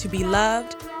the right to be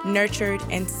loved, nurtured,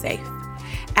 and safe.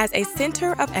 As a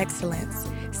center of excellence,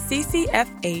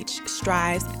 CCFH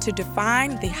strives to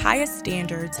define the highest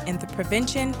standards in the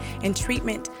prevention and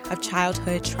treatment of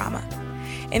childhood trauma.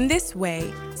 In this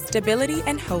way, stability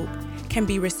and hope can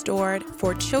be restored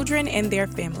for children and their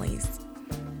families.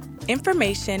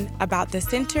 Information about the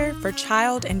Center for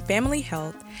Child and Family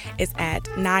Health is at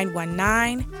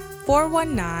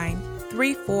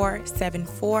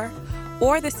 919-419-3474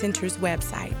 or the center's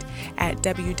website at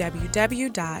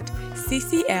www.ccfhnc.org.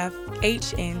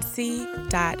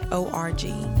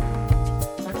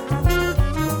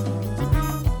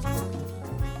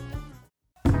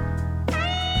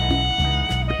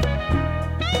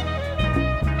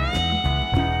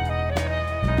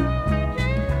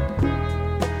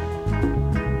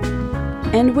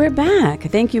 And we're back.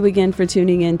 Thank you again for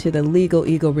tuning in to the Legal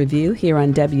Eagle Review here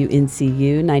on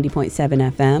WNCU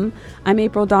 90.7 FM. I'm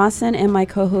April Dawson, and my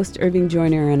co-host Irving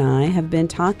Joyner and I have been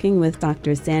talking with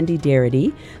Dr. Sandy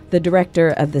Darity, the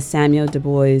director of the Samuel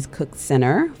DuBois Cook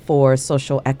Center for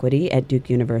Social Equity at Duke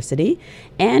University,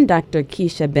 and Dr.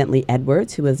 Keisha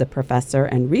Bentley-Edwards, who is a professor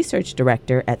and research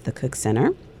director at the Cook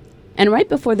Center. And right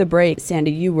before the break,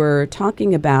 Sandy, you were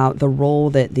talking about the role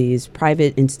that these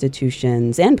private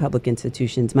institutions and public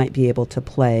institutions might be able to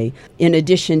play in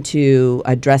addition to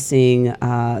addressing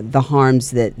the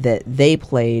harms that they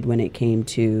played when it came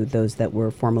to those that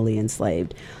were formerly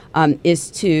enslaved,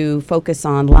 is to focus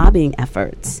on lobbying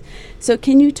efforts. So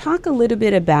can you talk a little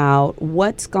bit about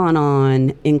what's gone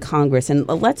on in Congress? And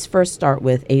let's first start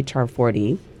with H.R.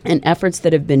 40 and efforts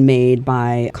that have been made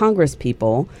by Congress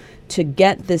people to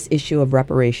get this issue of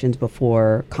reparations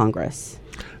before Congress.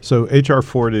 So H.R.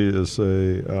 40 is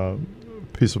a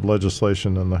piece of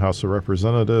legislation in the House of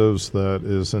Representatives that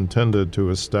is intended to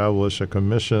establish a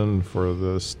commission for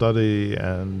the study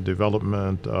and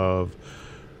development of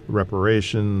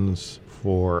reparations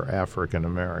for African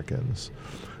Americans.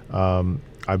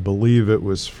 I believe it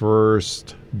was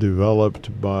first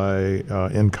developed by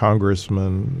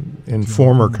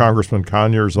former Congressman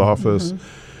Conyers' office,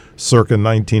 circa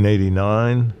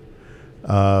 1989.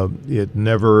 It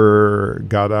never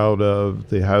got out of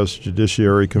the House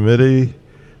Judiciary Committee,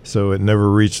 so it never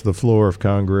reached the floor of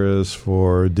Congress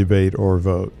for debate or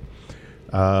vote.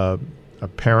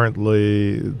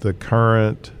 Apparently, the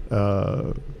current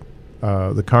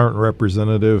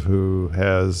representative who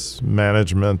has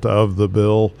management of the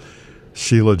bill,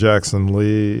 Sheila Jackson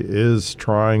Lee, is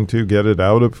trying to get it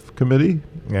out of committee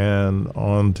and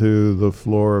onto the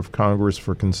floor of Congress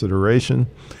for consideration.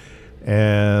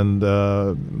 And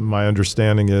my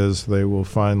understanding is they will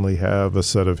finally have a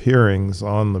set of hearings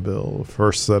on the bill,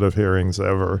 first set of hearings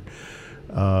ever,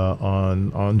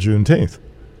 on Juneteenth,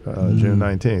 June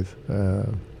 19th.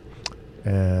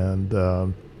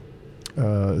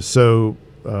 So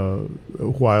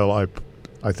while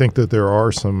I think that there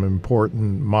are some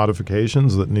important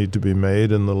modifications that need to be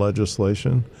made in the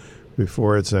legislation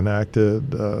before it's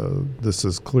enacted, this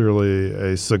is clearly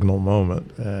a signal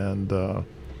moment, and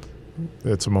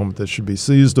it's a moment that should be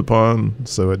seized upon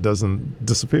so it doesn't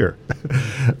disappear.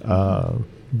 I'm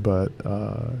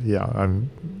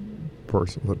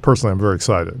personally I'm very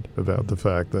excited about the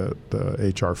fact that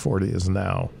H.R. 40 is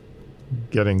now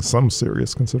getting some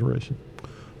serious consideration.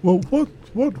 Well,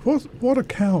 what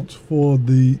accounts for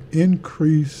the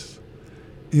increase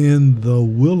in the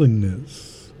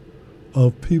willingness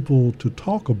of people to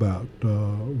talk about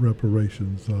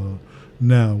reparations?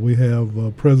 Now we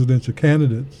have presidential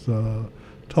candidates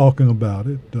talking about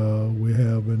it. We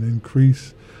have an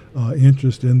increased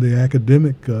interest in the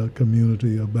academic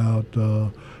community about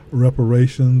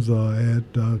reparations at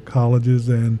colleges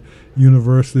and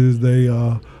universities. They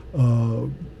are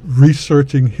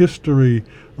researching history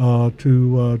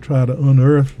to try to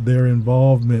unearth their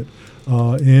involvement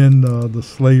in the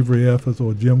slavery efforts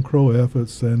or Jim Crow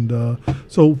efforts. And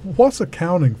so what's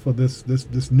accounting for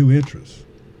this new interest?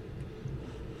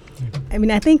 I mean,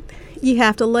 I think you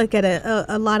have to look at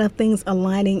a lot of things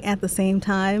aligning at the same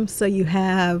time. So you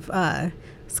have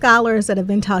scholars that have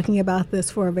been talking about this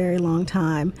for a very long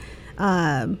time.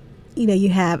 You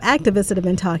have activists that have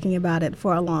been talking about it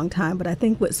for a long time. But I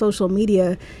think with social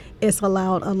media, it's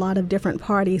allowed a lot of different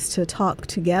parties to talk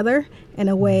together in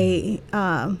a way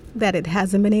that it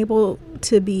hasn't been able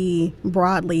to be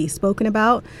broadly spoken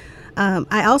about.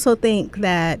 I also think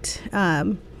that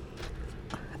I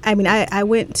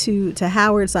went to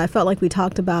Howard, so I felt like we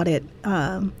talked about it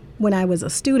when I was a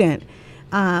student.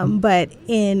 But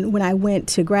when I went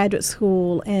to graduate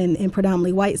school and in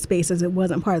predominantly white spaces, it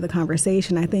wasn't part of the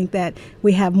conversation. I think that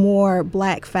we have more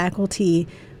black faculty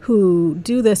who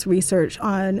do this research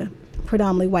on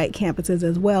predominantly white campuses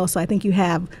as well. So I think you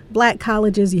have black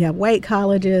colleges, you have white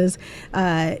colleges,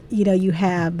 you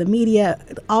have the media.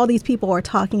 All these people are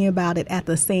talking about it at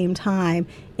the same time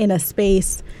in a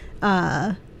space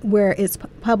where it's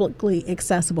publicly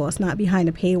accessible. It's not behind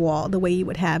a paywall the way you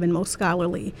would have in most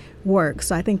scholarly work.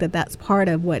 So I think that that's part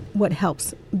of what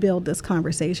helps build this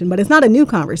conversation. But it's not a new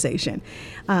conversation.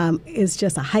 It's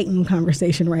just a heightened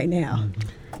conversation right now.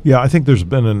 Yeah, I think there's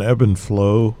been an ebb and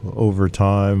flow over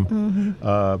time,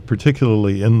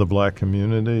 particularly in the black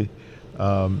community.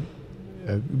 The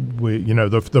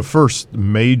first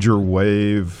major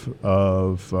wave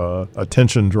of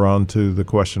attention drawn to the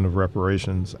question of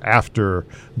reparations after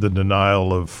the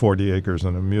denial of 40 acres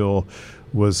and a mule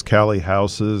was Callie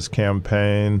House's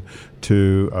campaign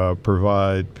to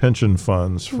provide pension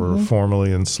funds for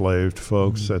formerly enslaved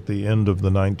folks at the end of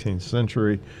the 19th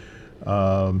century.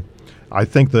 I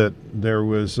think that there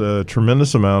was a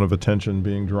tremendous amount of attention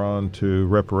being drawn to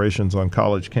reparations on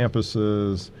college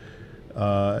campuses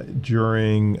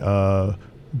during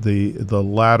the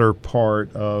latter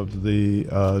part of the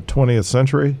 20th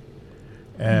century.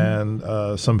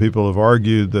 And some people have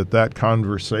argued that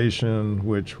conversation,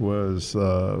 which was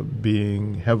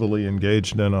being heavily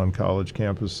engaged in on college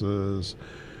campuses,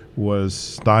 was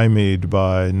stymied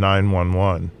by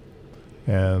 911.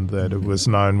 And that it was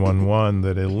 911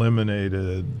 that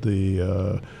eliminated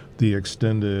the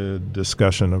extended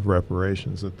discussion of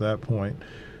reparations at that point.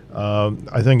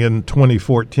 I think in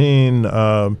 2014,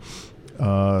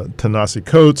 Ta-Nehisi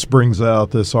Coates brings out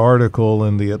this article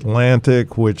in The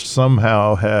Atlantic, which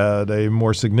somehow had a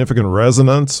more significant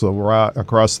resonance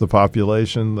across the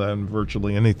population than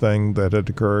virtually anything that had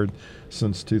occurred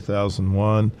since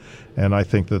 2001. And I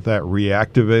think that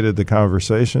reactivated the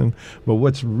conversation. But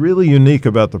what's really unique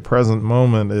about the present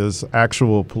moment is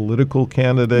actual political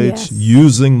candidates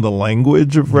using the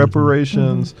language of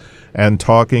reparations and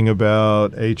talking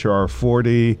about H.R.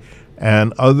 40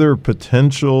 and other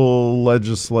potential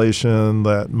legislation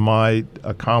that might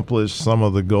accomplish some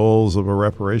of the goals of a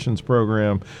reparations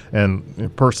program.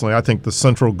 And personally, I think the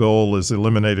central goal is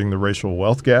eliminating the racial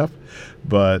wealth gap.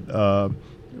 But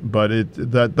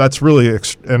that's really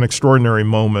an extraordinary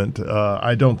moment.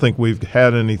 I don't think we've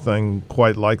had anything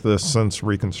quite like this since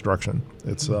Reconstruction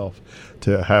itself,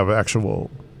 to have actual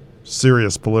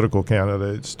serious political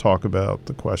candidates talk about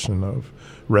the question of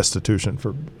restitution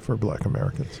for Black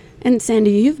Americans. And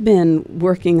Sandy, you've been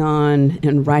working on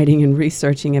and writing and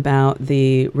researching about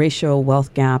the racial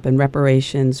wealth gap and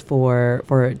reparations for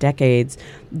decades.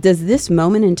 Does this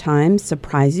moment in time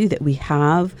surprise you that we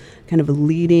have kind of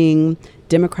leading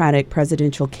Democratic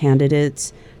presidential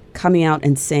candidates coming out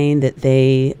and saying that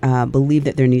they believe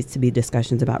that there needs to be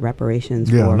discussions about reparations?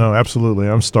 Yeah, no, absolutely.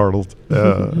 I'm startled.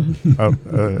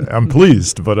 I'm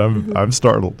pleased, but I'm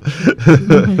startled.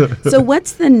 So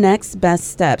what's the next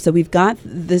best step? So we've got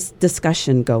this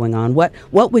discussion going on. What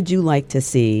would you like to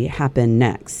see happen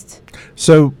next?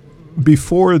 So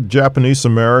before Japanese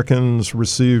Americans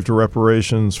received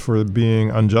reparations for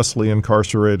being unjustly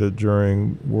incarcerated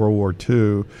during World War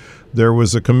II, there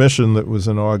was a commission that was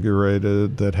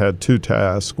inaugurated that had two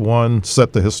tasks. One,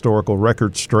 set the historical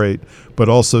record straight, but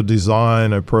also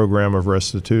design a program of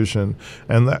restitution.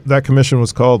 And that commission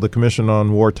was called the Commission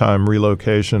on Wartime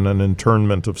Relocation and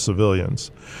Internment of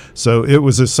Civilians. So it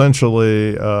was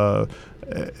essentially a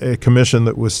commission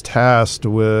that was tasked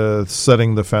with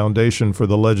setting the foundation for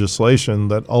the legislation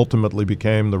that ultimately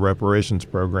became the reparations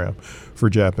program for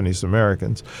Japanese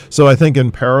Americans. So I think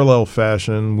in parallel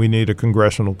fashion, we need a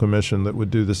congressional commission that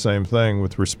would do the same thing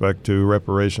with respect to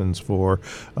reparations for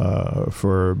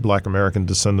Black American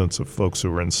descendants of folks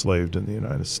who were enslaved in the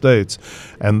United States.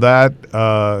 And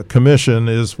that commission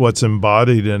is what's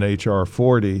embodied in H.R.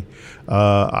 40.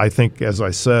 I think, as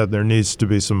I said, there needs to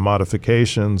be some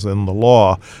modifications in the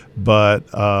law, but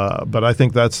I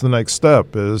think that's the next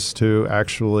step, is to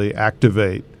actually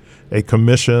activate a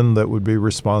commission that would be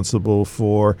responsible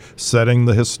for setting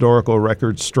the historical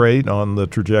record straight on the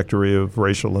trajectory of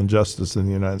racial injustice in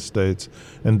the United States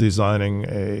and designing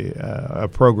a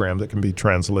program that can be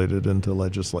translated into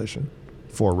legislation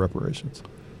for reparations.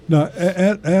 Now,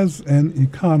 as an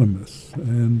economist,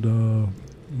 and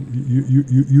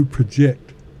you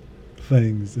project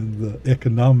things in the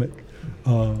economic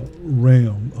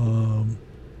realm,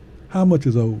 how much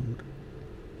is owed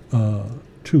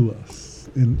to us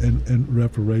in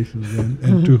reparations,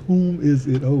 and to whom is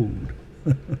it owed?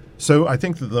 So I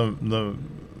think that the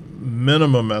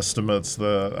minimum estimates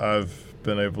that I've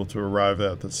been able to arrive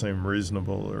at that seem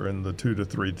reasonable are in the $2 to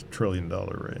 $3 trillion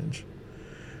range.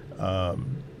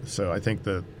 So I think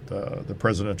that the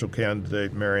presidential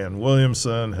candidate, Marianne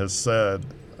Williamson, has said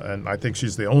and I think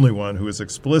she's the only one who has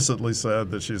explicitly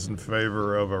said that she's in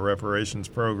favor of a reparations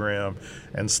program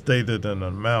and stated an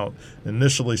amount.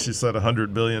 Initially, she said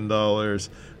 $100 billion. I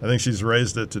think she's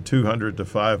raised it to $200 to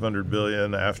 $500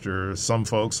 billion after some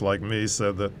folks like me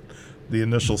said that the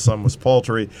initial sum was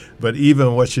paltry. But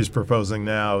even what she's proposing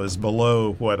now is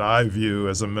below what I view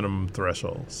as a minimum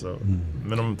threshold. So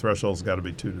minimum threshold's got to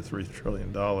be $2 to $3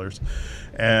 trillion.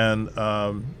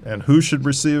 And who should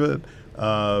receive it?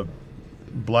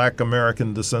 Black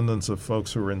American descendants of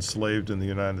folks who were enslaved in the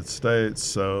United States.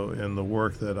 So in the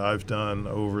work that I've done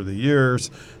over the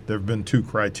years, there have been two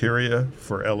criteria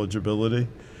for eligibility.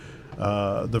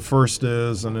 The first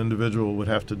is an individual would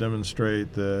have to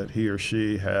demonstrate that he or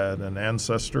she had an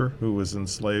ancestor who was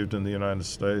enslaved in the United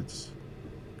States.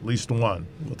 At least one.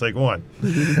 We'll take one.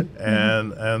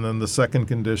 And then the second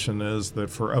condition is that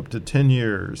for up to 10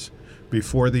 years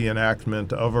before the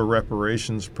enactment of a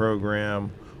reparations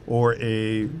program or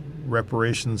a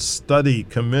reparations study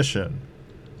commission,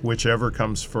 whichever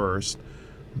comes first,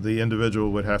 the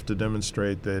individual would have to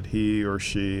demonstrate that he or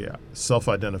she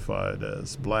self-identified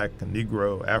as Black,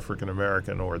 Negro, African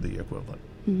American, or the equivalent.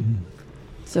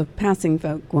 So passing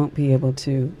folk won't be able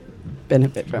to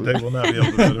benefit from They it. will not be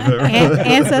able to benefit from it.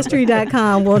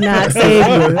 Ancestry.com will not save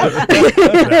you. No,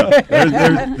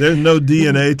 there's no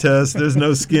DNA test. There's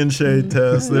no skin shade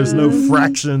test. There's no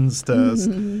fractions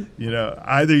test.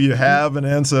 Either you have an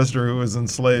ancestor who was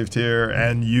enslaved here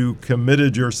and you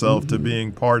committed yourself to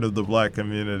being part of the Black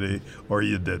community, or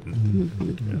you didn't.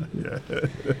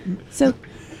 So,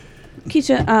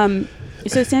 Keisha,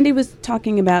 so Sandy was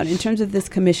talking about, in terms of this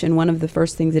commission, one of the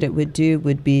first things that it would do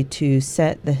would be to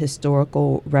set the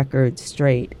historical record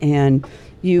straight. And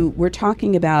you were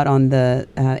talking about on the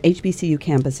HBCU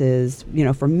campuses,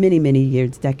 for many, many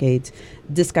years, decades,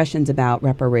 discussions about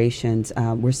reparations.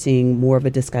 We're seeing more of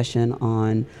a discussion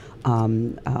on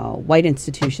white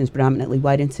institutions, predominantly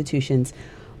white institutions.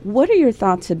 What are your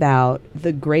thoughts about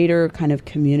the greater kind of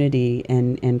community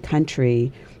and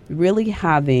country really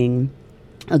having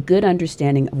a good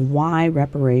understanding of why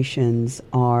reparations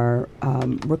are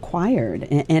required,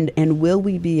 and will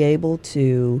we be able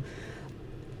to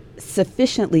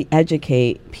sufficiently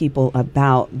educate people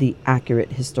about the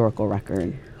accurate historical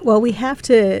record? Well, we have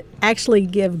to actually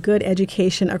give good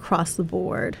education across the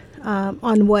board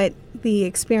on what the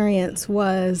experience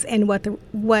was and what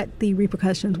the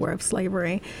repercussions were of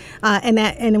slavery,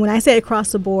 and when I say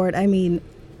across the board, I mean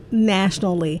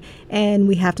nationally. And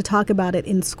we have to talk about it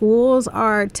in schools.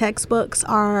 Our textbooks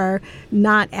are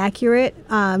not accurate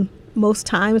most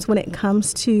times when it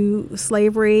comes to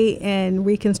slavery and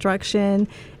Reconstruction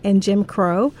and Jim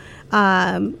Crow.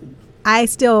 I'm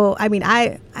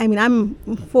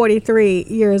 43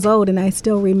 years old, and I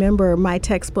still remember my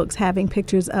textbooks having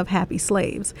pictures of happy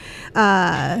slaves,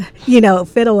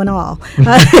 fiddle and all.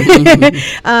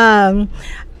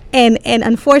 And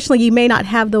unfortunately, you may not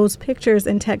have those pictures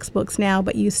in textbooks now,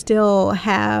 but you still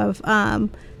have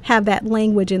that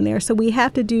language in there. So we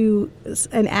have to do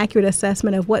an accurate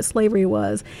assessment of what slavery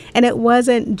was. And it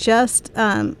wasn't just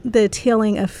the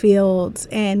tilling of fields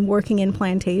and working in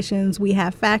plantations. We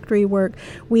have factory work.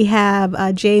 We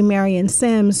have J. Marion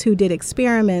Sims, who did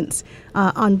experiments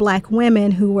on Black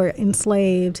women who were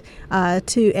enslaved,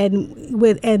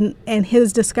 and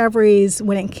his discoveries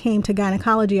when it came to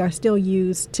gynecology are still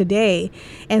used today.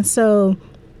 And so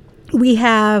we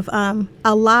have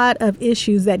a lot of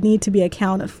issues that need to be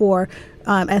accounted for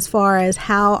as far as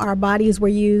how our bodies were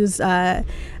used. Dinah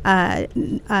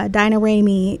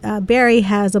Ramey Berry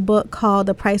has a book called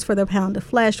The Price for the Pound of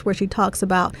Flesh, where she talks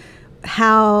about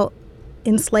how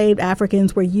enslaved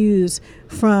Africans were used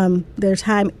from their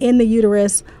time in the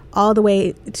uterus all the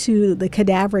way to the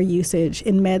cadaver usage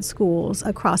in med schools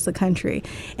across the country.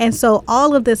 And so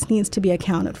all of this needs to be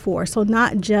accounted for. So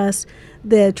not just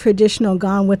the traditional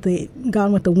Gone with the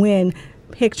Wind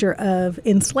picture of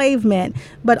enslavement,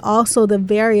 but also the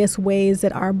various ways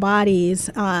that our bodies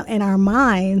and our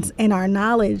minds and our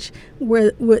knowledge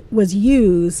was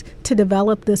used to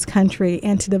develop this country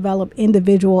and to develop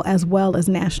individual as well as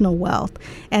national wealth.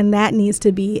 And that needs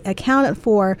to be accounted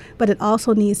for, but it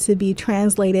also needs to be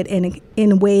translated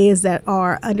in ways that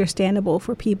are understandable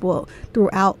for people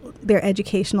throughout their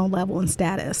educational level and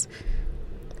status.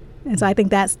 And so I think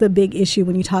that's the big issue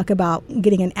when you talk about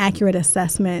getting an accurate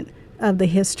assessment of the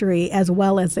history as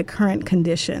well as the current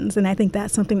conditions. And I think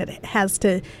that's something that has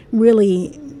to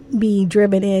really be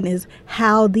driven in, is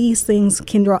how these things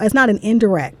can draw. It's not an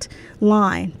indirect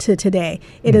line to today.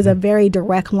 It is a very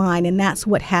direct line, and that's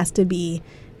what has to be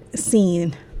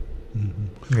seen.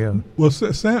 Yeah. Well,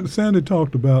 Sandy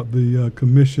talked about the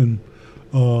commission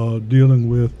dealing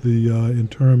with the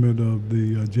internment of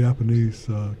the Japanese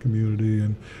community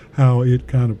and how it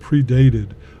kind of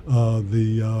predated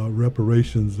the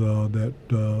reparations that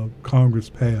Congress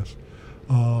passed.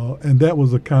 And that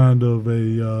was a kind of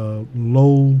a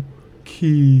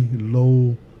low-key,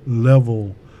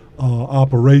 low-level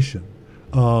operation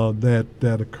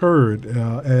that occurred.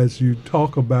 As you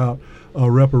talk about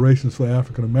reparations for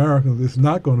African Americans, it's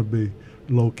not going to be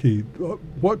low-key.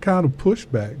 What kind of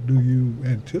pushback do you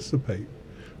anticipate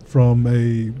from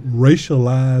a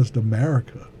racialized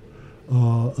America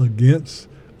against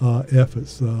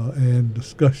efforts and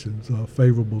discussions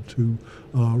favorable to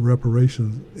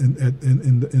reparations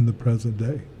in the present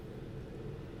day?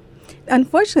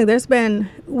 Unfortunately, there's been,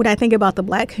 when I think about the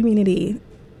Black community,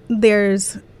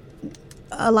 there's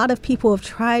a lot of people have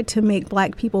tried to make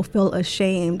Black people feel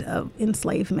ashamed of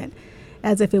enslavement,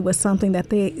 as if it was something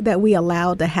that we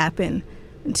allowed to happen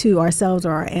to ourselves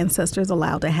or our ancestors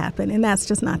allowed to happen. And that's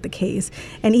just not the case.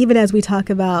 And even as we talk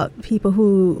about people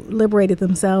who liberated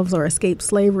themselves or escaped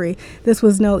slavery, this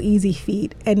was no easy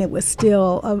feat. And it was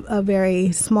still a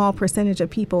very small percentage of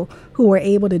people who were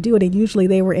able to do it. And usually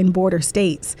they were in border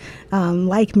states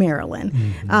like Maryland.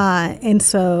 Mm-hmm. And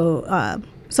so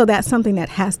that's something that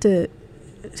has to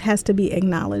be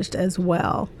acknowledged as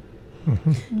well.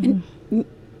 Mm-hmm. Mm-hmm.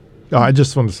 I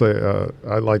just want to say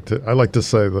I like to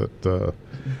say that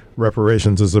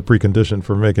reparations is a precondition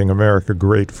for making America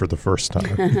great for the first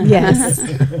time. Yes.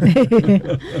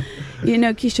 You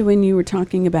know, Keisha, when you were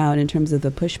talking about in terms of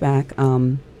the pushback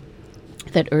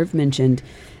that Irv mentioned,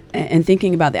 and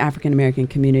thinking about the African American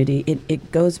community,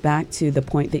 it goes back to the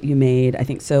point that you made, I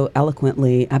think, so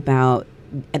eloquently about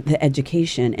the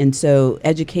education. And so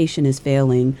education is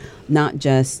failing not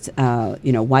just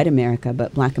white America,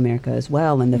 but Black America as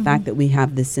well. And the fact that we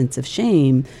have this sense of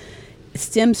shame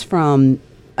stems from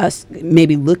us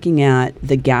maybe looking at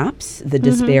the gaps, the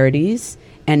disparities,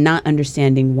 and not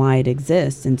understanding why it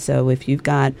exists. And so if you've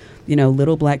got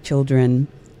little Black children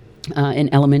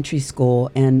in elementary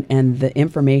school and the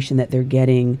information that they're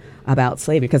getting about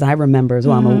slavery, because I remember as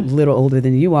well, I'm a little older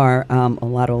than you are, a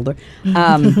lot older,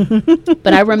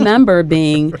 but I remember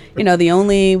being, the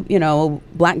only,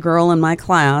 Black girl in my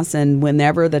class, and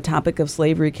whenever the topic of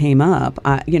slavery came up,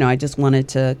 I just wanted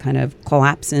to kind of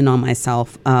collapse in on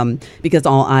myself because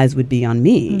all eyes would be on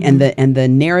me, and the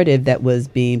narrative that was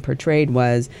being portrayed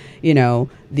was,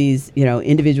 these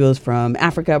individuals from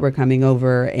Africa were coming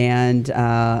over and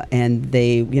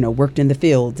they worked in the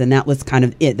fields, and that was kind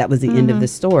of it. That was the end of the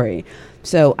story.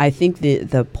 So I think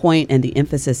the point and the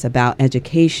emphasis about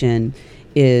education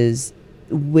is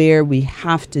where we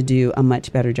have to do a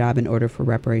much better job in order for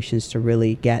reparations to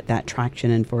really get that traction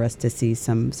and for us to see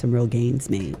some real gains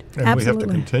made. And Absolutely. We have to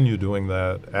continue doing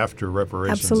that after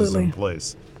reparations is in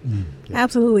place. Yeah.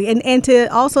 Absolutely. And to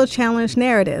also challenge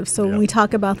narratives. So when we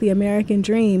talk about the American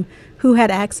dream, who had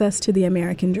access to the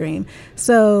American dream?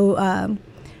 So,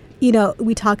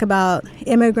 we talk about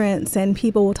immigrants, and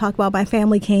people will talk about my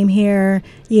family came here,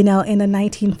 in the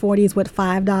 1940s with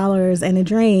 $5 and a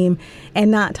dream, and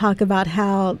not talk about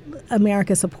how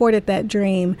America supported that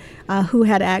dream, who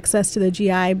had access to the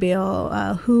GI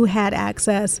Bill, who had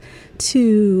access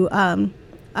to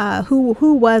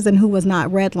who was and who was not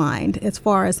redlined as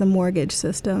far as the mortgage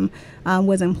system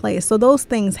was in place. So those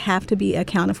things have to be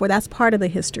accounted for. That's part of the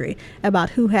history about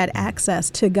who had access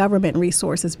to government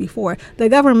resources before. The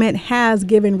government has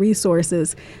given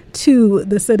resources to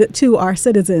our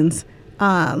citizens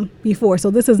before. So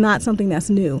this is not something that's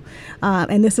new.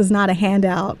 And this is not a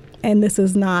handout, and this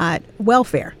is not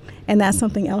welfare. And that's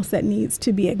something else that needs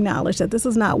to be acknowledged, that this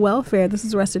is not welfare, this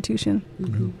is restitution.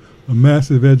 A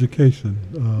massive education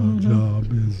job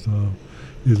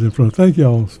is in front. Thank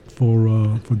y'all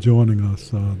for joining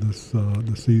us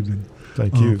this evening.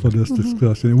 Thank you for this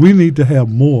discussion. We need to have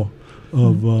more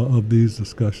of these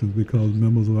discussions, because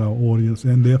members of our audience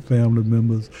and their family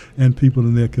members and people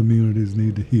in their communities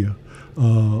need to hear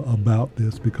about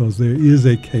this, because there is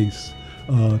a case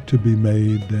to be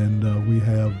made, and we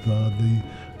have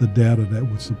the data that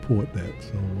would support that.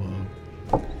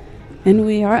 So. And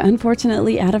we are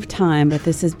unfortunately out of time, but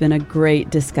this has been a great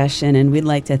discussion, and we'd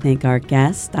like to thank our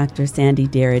guest, Dr. Sandy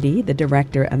Darity, the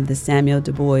director of the Samuel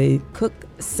DuBois Cook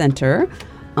Center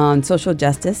on Social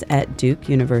Justice at Duke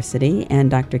University, and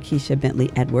Dr. Keisha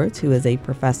Bentley-Edwards, who is a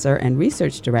professor and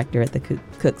research director at the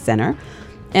Cook Center.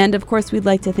 And of course, we'd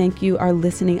like to thank you, our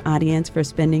listening audience, for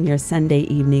spending your Sunday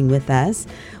evening with us.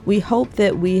 We hope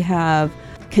that we have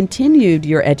continued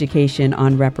your education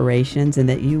on reparations and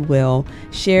that you will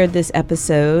share this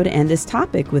episode and this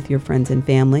topic with your friends and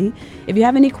family. If you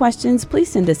have any questions,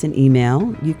 please send us an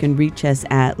email. You can reach us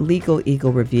at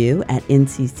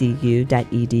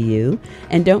legaleaglерeview@nccu.edu.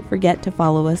 And don't forget to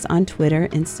follow us on Twitter,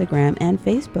 Instagram, and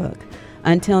Facebook.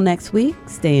 Until next week,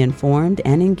 stay informed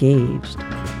and engaged.